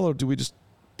article at all, or do we just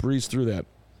breeze through that?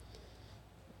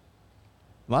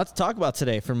 Lots to talk about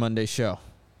today for Monday's show.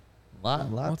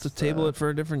 We'll have to table it for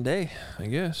a different day, I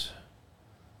guess.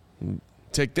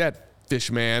 Take that, fish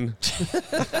man.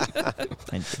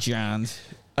 And John's.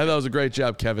 I thought it was a great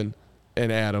job, Kevin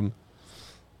and Adam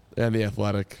and the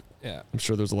Athletic. Yeah. I'm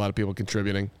sure there's a lot of people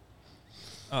contributing.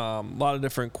 A lot of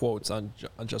different quotes on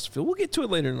Justin Field. We'll get to it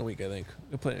later in the week, I think.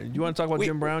 Do you want to talk about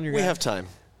Jim Brown? We have time,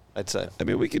 I'd say. I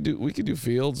mean, we could do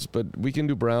Fields, but we can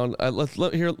do Brown.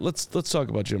 Let's talk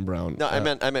about Jim Brown. No, I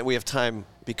meant we have time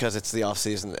because it's the off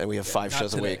season and we have 5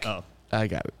 shows a week. Oh. I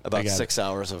got it. About 6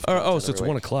 hours of. So it's every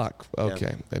 1 week. o'clock. Okay,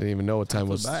 Yeah. I didn't even know what time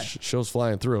was. Show's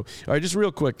flying through. All right, just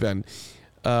real quick then.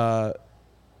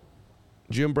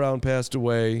 Jim Brown passed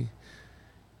away.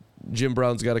 Jim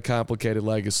Brown's got a complicated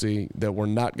legacy that we're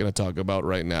not going to talk about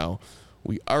right now.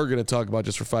 We are going to talk about,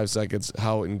 just for 5 seconds,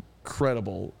 how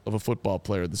incredible of a football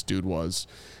player this dude was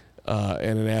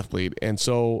and an athlete. And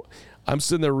so I'm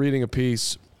sitting there reading a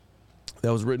piece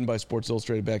that was written by Sports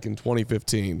Illustrated back in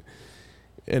 2015.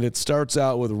 And it starts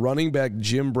out with running back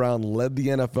Jim Brown led the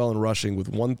NFL in rushing with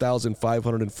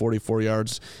 1,544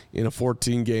 yards in a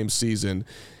 14-game season.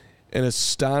 An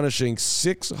astonishing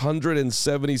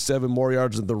 677 more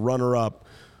yards than the runner-up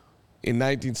in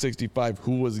 1965,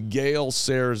 who was Gale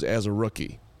Sayers as a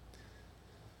rookie.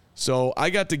 So I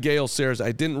got to Gale Sayers.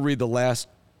 I didn't read the last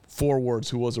 4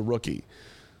 words, who was a rookie.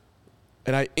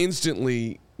 And I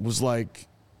instantly was like,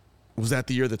 was that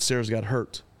the year that Sayers got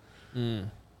hurt?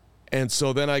 And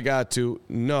so then I got to,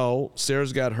 no,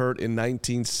 Sayers got hurt in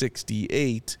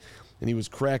 1968, and he was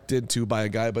cracked into by a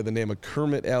guy by the name of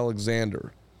Kermit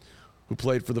Alexander, who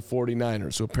played for the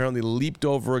 49ers, who apparently leaped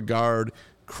over a guard,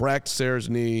 cracked Sayers'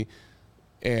 knee,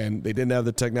 and they didn't have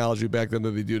the technology back then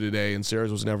that they do today, and Sayers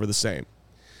was never the same.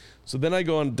 So then I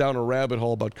go down a rabbit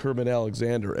hole about Kermit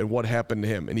Alexander and what happened to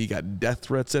him. And he got death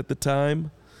threats at the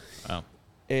time. Wow.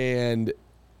 And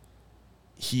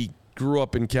he grew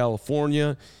up in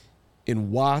California,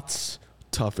 in Watts,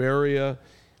 tough area.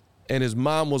 And his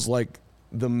mom was like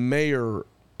the mayor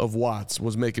of Watts,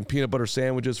 was making peanut butter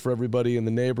sandwiches for everybody in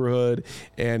the neighborhood.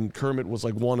 And Kermit was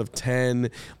like one of 10.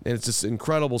 And it's this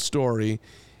incredible story.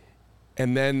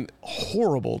 And then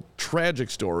horrible,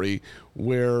 tragic story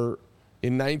where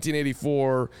in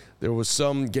 1984, there was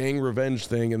some gang revenge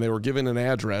thing, and they were given an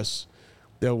address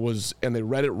that was, and they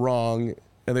read it wrong,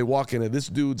 and they walk into this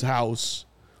dude's house,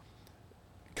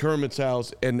 Kermit's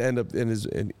house, and end up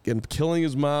and killing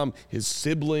his mom, his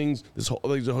siblings. This whole,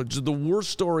 like, just the worst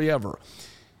story ever.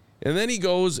 And then he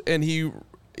goes and he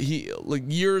like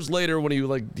years later, when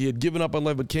he had given up on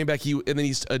life but came back, and then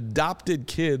he adopted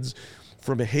kids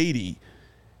from Haiti.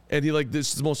 And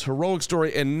this is the most heroic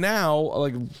story. And now,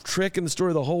 like, tracking the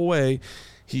story the whole way,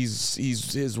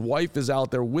 his wife is out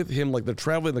there with him, like they're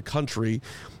traveling the country,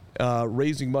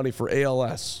 raising money for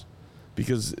ALS,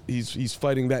 because he's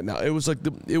fighting that now. It was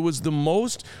the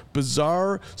most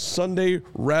bizarre Sunday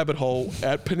rabbit hole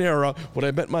at Panera when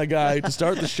I met my guy to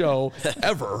start the show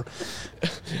ever. Wow.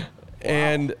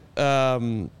 And at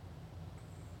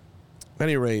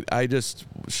any rate, I just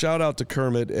shout out to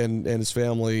Kermit and his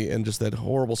family, and just that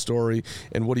horrible story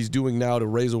and what he's doing now to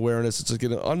raise awareness. It's like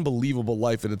an unbelievable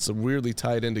life, and it's weirdly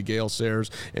tied into Gale Sayers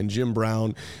and Jim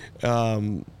Brown.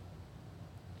 And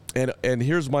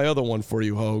here's my other one for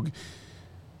you, Hogue.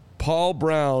 Paul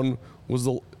Brown was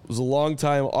a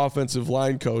longtime offensive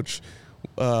line coach.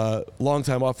 Paul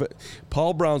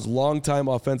Brown's longtime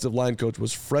offensive line coach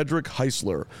was Frederick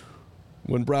Heisler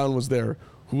when Brown was there,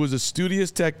 who was a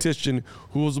studious tactician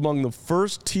who was among the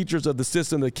first teachers of the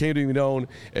system that came to be known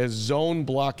as zone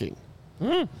blocking.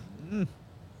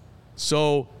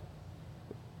 So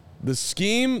the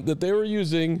scheme that they were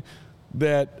using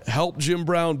that helped Jim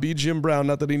Brown be Jim Brown,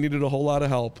 not that he needed a whole lot of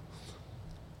help,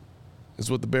 is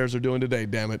what the Bears are doing today,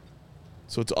 damn it.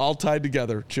 So it's all tied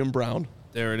together, Jim Brown.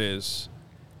 There it is.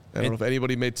 I don't know if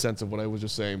anybody made sense of what I was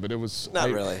just saying, but it was Not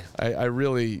really. I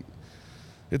really.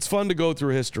 It's fun to go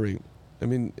through history. I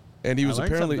mean, and he was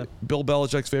apparently something. Bill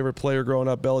Belichick's favorite player growing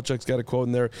up. Belichick's got a quote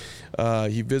in there.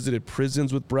 He visited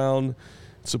prisons with Brown,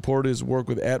 supported his work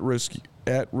with at-risk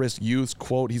youth.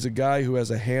 Quote, he's a guy who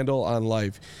has a handle on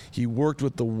life. He worked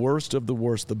with the worst of the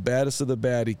worst, the baddest of the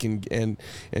bad. He can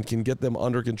and can get them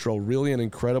under control. Really an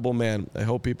incredible man. I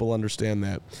hope people understand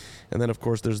that. And then, of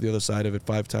course, there's the other side of it.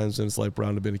 5 times in his life,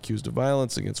 Brown had been accused of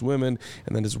violence against women.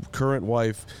 And then his current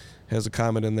wife has a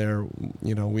comment in there,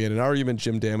 you know, we had an argument,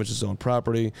 Jim damaged his own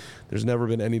property. There's never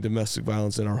been any domestic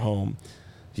violence in our home.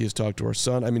 He has talked to our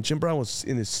son. I mean, Jim Brown was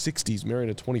in his 60s, marrying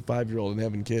a 25-year-old and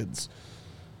having kids.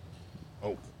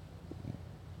 Oh.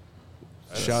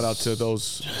 Shout out to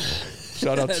those.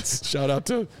 Shout out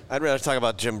to. I'd rather talk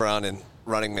about Jim Brown in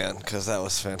Running Man because that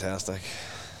was fantastic.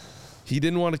 He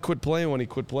didn't want to quit playing when he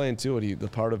quit playing, too. And the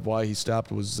part of why he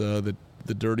stopped was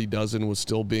the Dirty Dozen was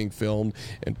still being filmed,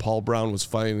 and Paul Brown was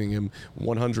fining him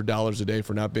 $100 a day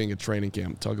for not being at training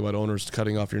camp. Talk about owners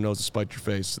cutting off your nose to spite your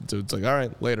face. It's like, all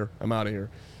right, later, I'm out of here.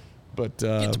 But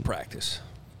Get to practice.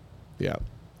 Yeah,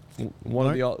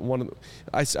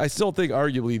 I still think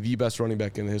arguably the best running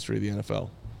back in the history of the NFL.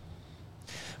 All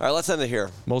right, let's end it here.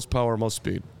 Most power, most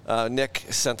speed. Nick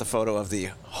sent the photo of the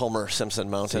Homer Simpson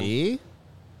mountain. See?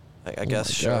 I guess,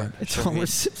 my sure. God. It's Sure, Homer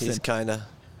Simpson. He's kind of,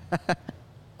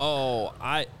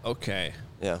 Okay.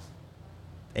 yeah.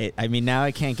 I mean, now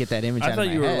I can't get that image out I of thought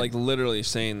my you were head. like literally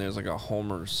saying there's like a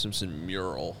Homer Simpson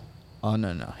mural. Oh,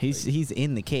 no. He's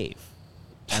in the cave.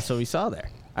 That's what we saw there.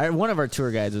 One of our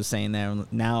tour guides was saying that.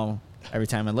 And now, every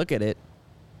time I look at it,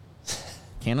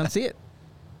 can't unsee it.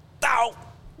 Ow!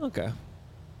 Okay.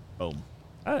 Boom.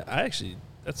 I actually,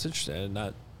 that's interesting. I had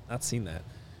not seen that.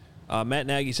 Matt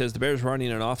Nagy says the Bears were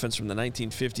running an offense from the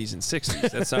 1950s and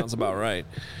 60s. That sounds about right.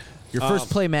 Your first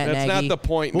play, Matt that's Nagy. not the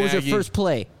point, What was Nagy. your first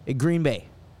play at Green Bay?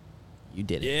 You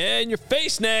did it. Yeah, in your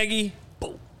face, Nagy.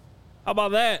 Boom. How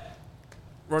about that?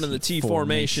 Running the T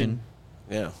formation.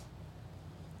 Yeah.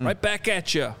 Right back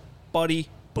at you, buddy.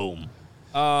 Boom.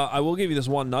 I will give you this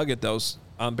one nugget, though,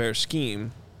 on Bears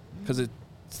scheme, because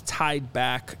it's tied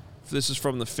back. This is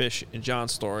from the Fish and John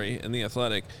story in The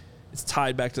Athletic. It's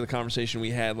tied back to the conversation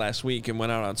we had last week and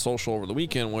went out on social over the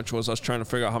weekend, which was us trying to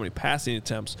figure out how many passing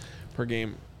attempts per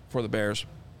game for the Bears.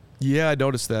 Yeah, I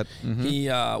noticed that. He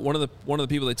one of the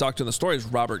people they talked to in the story is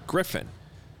Robert Griffin.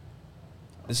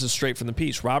 This is straight from the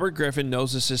piece. Robert Griffin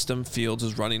knows the system Fields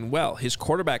is running well. His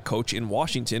quarterback coach in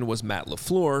Washington was Matt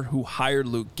LaFleur, who hired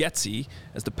Luke Getsy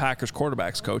as the Packers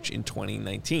quarterbacks coach in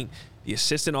 2019. The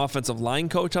assistant offensive line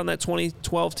coach on that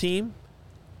 2012 team,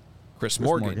 Chris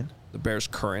Morgan, the Bears'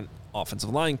 current offensive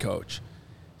line coach.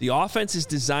 The offense is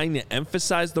designed to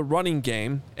emphasize the running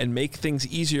game and make things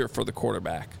easier for the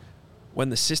quarterback. When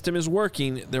the system is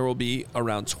working, there will be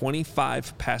around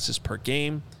 25 passes per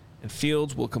game, and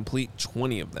Fields will complete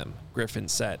 20 of them, Griffin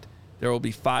said. There will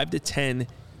be 5 to 10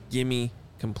 gimme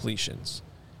completions.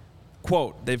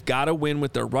 Quote, they've got to win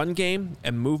with their run game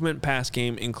and movement pass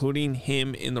game, including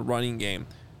him in the running game.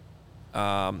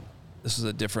 This is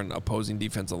a different opposing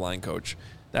defensive line coach.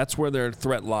 That's where their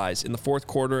threat lies. In the fourth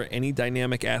quarter, any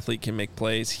dynamic athlete can make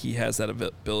plays. He has that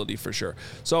ability for sure.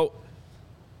 So,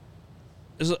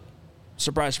 there's a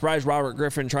surprise, Robert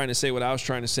Griffin trying to say what I was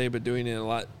trying to say, but doing it in a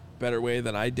lot better way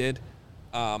than I did.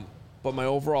 But my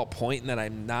overall point, in that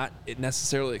I'm not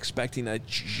necessarily expecting a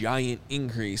giant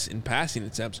increase in passing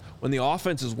attempts. When the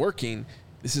offense is working,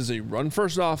 this is a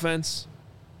run-first offense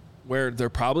where they're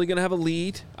probably going to have a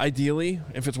lead, ideally,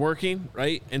 if it's working,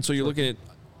 right? And so you're looking at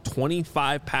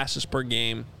 25 passes per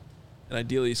game, and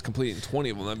ideally he's completing 20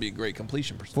 of them. That'd be a great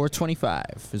completion percentage.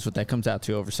 425 is what that comes out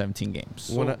to over 17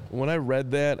 games. When I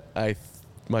read that,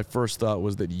 my first thought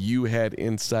was that you had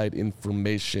inside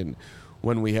information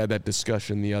when we had that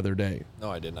discussion the other day. No,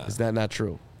 I did not. Is that not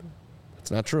true? It's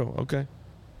not true. Okay.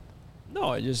 No,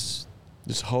 I just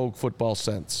Hogue football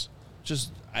sense.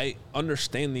 I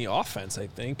understand the offense, I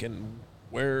think, and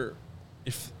where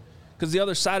because the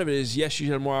other side of it is, yes,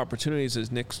 you had more opportunities,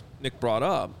 as Nick brought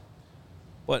up,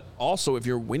 but also if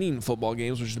you're winning football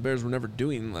games, which the Bears were never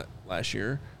doing last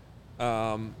year,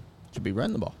 Should be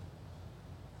running the ball.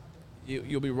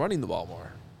 you'll be running the ball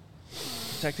more,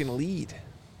 protecting a lead.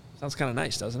 Sounds kind of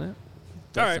nice, doesn't it?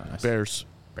 All right, Nice. Bears.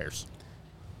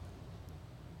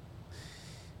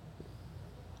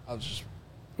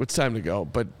 It's time to go,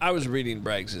 but I was reading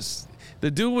Braggs'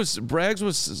 Braggs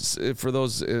was, for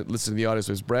those listening to the audio,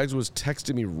 Braggs was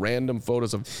texting me random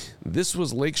photos of, this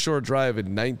was Lakeshore Drive in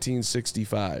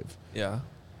 1965. Yeah.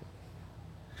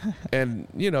 And,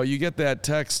 you get that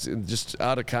text just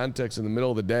out of context in the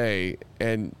middle of the day,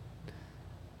 and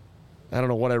I don't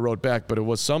know what I wrote back, but it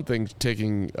was something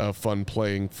taking a fun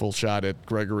playing full shot at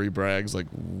Gregory Braggs. Like,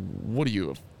 what are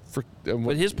you?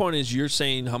 But his point is you're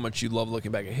saying how much you love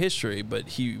looking back at history, but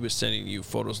he was sending you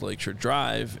photos of Lakeshore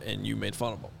Drive, and you made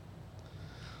fun of him.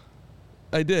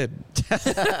 I did.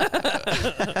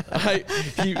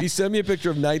 He sent me a picture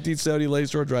of 1970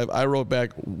 Lakeshore Drive. I wrote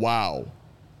back, wow.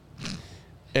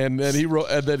 And then he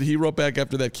wrote back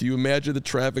after that, can you imagine the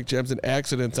traffic jams and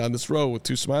accidents on this road with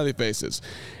 2 smiley faces?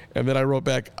 And then I wrote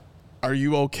back, are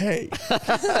you okay?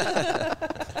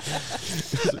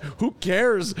 Who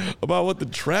cares about what the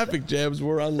traffic jams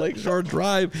were on Lakeshore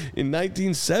Drive in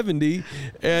 1970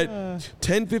 at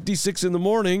 10:56 in the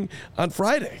morning on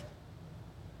Friday?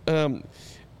 And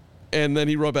then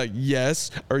he wrote back,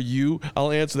 yes, are you?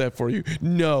 I'll answer that for you.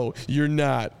 No, you're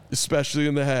not, especially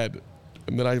in the head.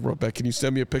 And then I wrote back, can you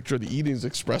send me a picture of the Eden's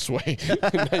Expressway in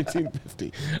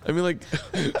 1950? I mean, like,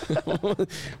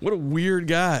 what a weird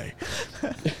guy.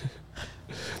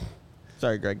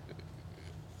 Sorry, Greg.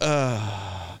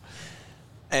 And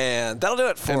that'll do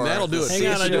it for. And that'll do it. Hang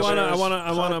on, I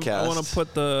want podcast. to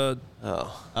put the.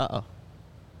 Uh-oh.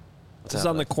 This is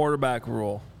on the quarterback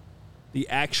rule. The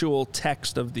actual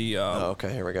text of the.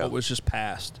 Okay, here we go. What was just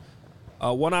passed.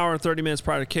 1 hour and 30 minutes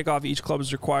prior to kickoff, each club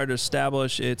is required to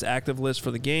establish its active list for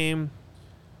the game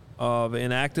of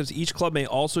inactives. Each club may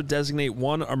also designate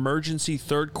one emergency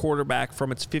third quarterback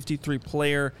from its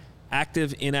 53-player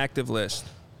active-inactive list.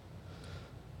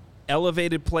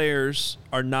 Elevated players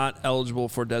are not eligible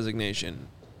for designation.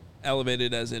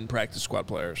 Elevated as in practice squad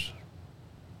players.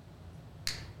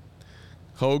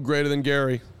 Hogue greater than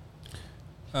Gary.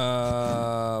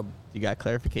 You got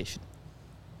clarification.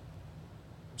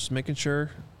 Just making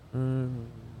sure.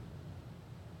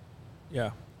 Yeah.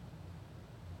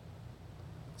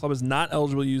 Club is not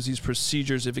eligible to use these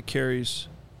procedures if it carries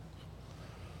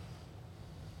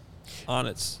on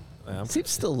its.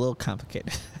 Seems still a little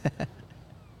complicated.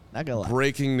 Not gonna lie.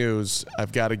 Breaking news.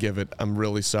 I've got to give it. I'm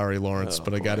really sorry, Lawrence,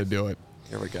 but I got to do it.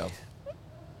 Here we go.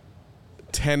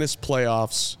 Tennis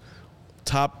playoffs.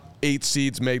 Top 8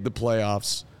 seeds make the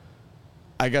playoffs.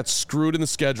 I got screwed in the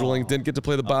scheduling, didn't get to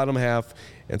play the bottom half,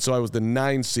 and so I was the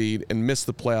 9 seed and missed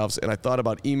the playoffs. And I thought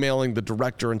about emailing the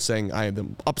director and saying I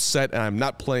am upset and I'm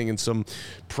not playing in some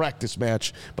practice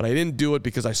match, but I didn't do it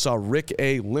because I saw Rick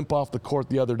A. limp off the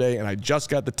court the other day, and I just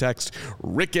got the text,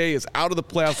 Rick A. is out of the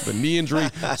playoffs with a knee injury,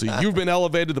 so you've been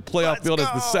elevated to the playoff field as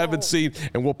the 7th seed,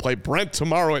 and we'll play Brent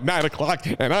tomorrow at 9 o'clock,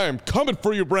 and I am coming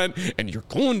for you, Brent, and you're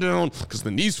going down because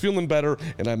the knee's feeling better,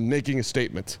 and I'm making a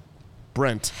statement.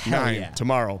 Brent, 9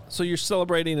 tomorrow. So you're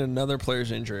celebrating another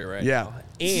player's injury, right? Yeah. Now.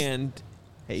 And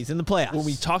Hey, he's in the playoffs. when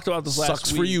we talked about this last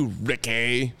Sucks week. for you,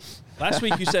 Ricky. Last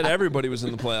week you said everybody was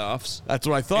in the playoffs. That's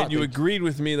what I thought. And you agreed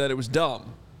with me that it was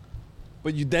dumb.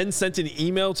 But you then sent an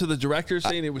email to the director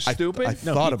saying it was stupid? I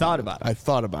thought about it. I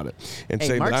thought about it. And Hey,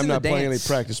 saying that Mark's I'm in the not playing any dance.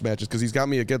 practice matches because he's got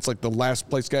me against like the last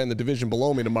place guy in the division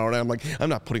below me tomorrow. And I'm like, I'm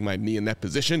not putting my knee in that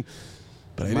position.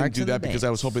 But I didn't Mark's do in the that because I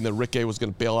was dance. hoping that Rick A was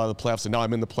going to bail out of the playoffs. And now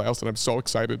I'm in the playoffs and I'm so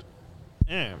excited.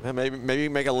 Yeah. Yeah, maybe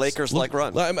make a Lakers-like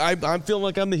run. I'm feeling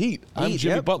like I'm the Heat. I'm Heat,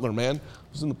 Jimmy yep. Butler, man.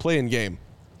 I was in the playing game.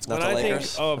 It's not When the I think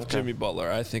Lakers. of Jimmy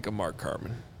Butler, I think of Mark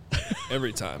Carman.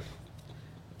 Every time.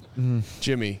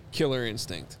 Jimmy, Killer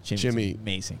instinct. Jimmy.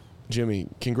 amazing. Jimmy,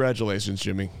 congratulations,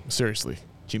 Jimmy. Seriously.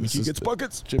 Jimmy This G is gets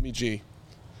buckets. Jimmy G.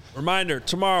 Reminder,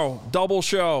 tomorrow, double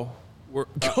show. We're,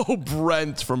 Go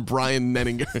Brent from Brian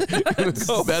Nenninger.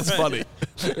 That's funny.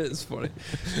 it's funny.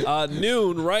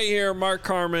 Noon, right here, Mark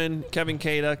Carman, Kevin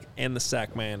Kaduk, and the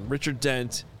Sack Man. Richard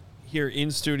Dent here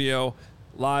in studio,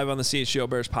 live on the CHGO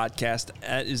Bears podcast.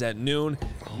 That is at noon.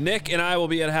 Nick and I will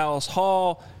be at Hallis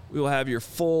Hall. We will have your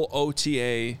full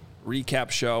OTA recap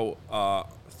show,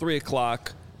 3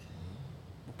 o'clock.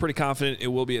 We're pretty confident it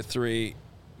will be at 3.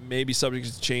 Maybe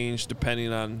subject to change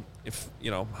depending on if,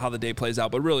 how the day plays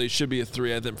out. But really, it should be at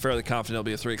 3. I'm fairly confident it'll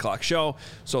be a 3 o'clock show.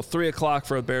 So 3 o'clock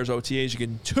for the Bears OTAs. You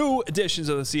get 2 editions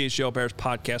of the CHGO Bears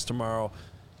podcast tomorrow.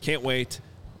 Can't wait.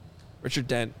 Richard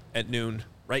Dent at noon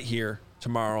right here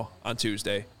tomorrow on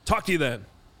Tuesday. Talk to you then.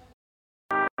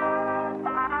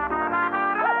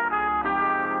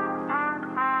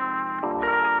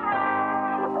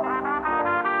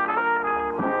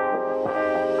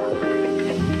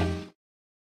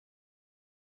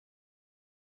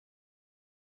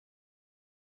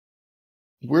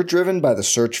 We're driven by the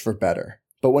search for better.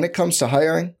 But when it comes to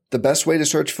hiring, the best way to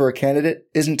search for a candidate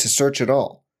isn't to search at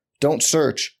all. Don't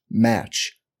search,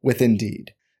 match with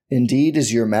Indeed. Indeed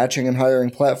is your matching and hiring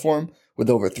platform with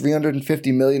over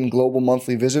 350 million global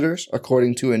monthly visitors,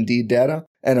 according to Indeed data,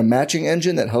 and a matching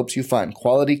engine that helps you find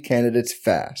quality candidates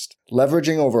fast.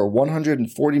 Leveraging over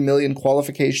 140 million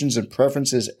qualifications and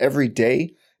preferences every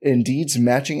day, Indeed's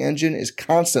matching engine is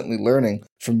constantly learning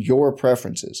from your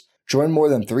preferences. Join more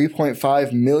than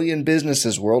 3.5 million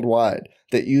businesses worldwide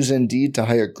that use Indeed to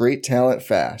hire great talent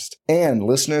fast. And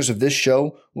listeners of this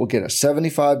show will get a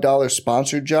 $75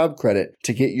 sponsored job credit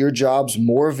to get your jobs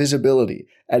more visibility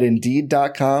at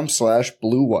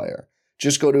Indeed.com/Blue Wire.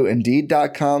 Just go to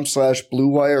Indeed.com/Blue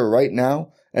Wire right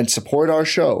now and support our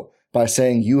show by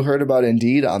saying you heard about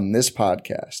Indeed on this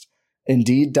podcast.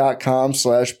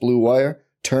 Indeed.com/Blue Wire.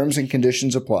 Terms and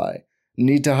conditions apply.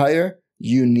 Need to hire?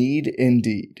 You need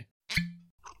Indeed.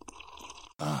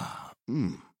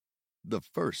 The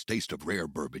first taste of rare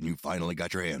bourbon you finally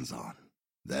got your hands on.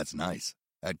 That's nice.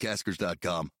 At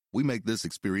Caskers.com, we make this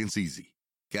experience easy.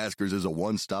 Caskers is a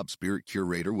one-stop spirit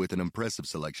curator with an impressive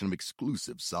selection of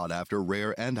exclusive, sought-after,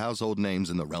 rare, and household names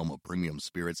in the realm of premium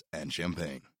spirits and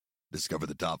champagne. Discover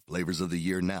the top flavors of the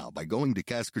year now by going to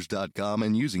Caskers.com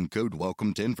and using code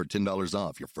WELCOME10 for $10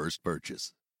 off your first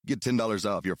purchase. Get $10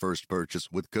 off your first purchase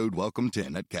with code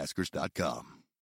WELCOME10 at Caskers.com.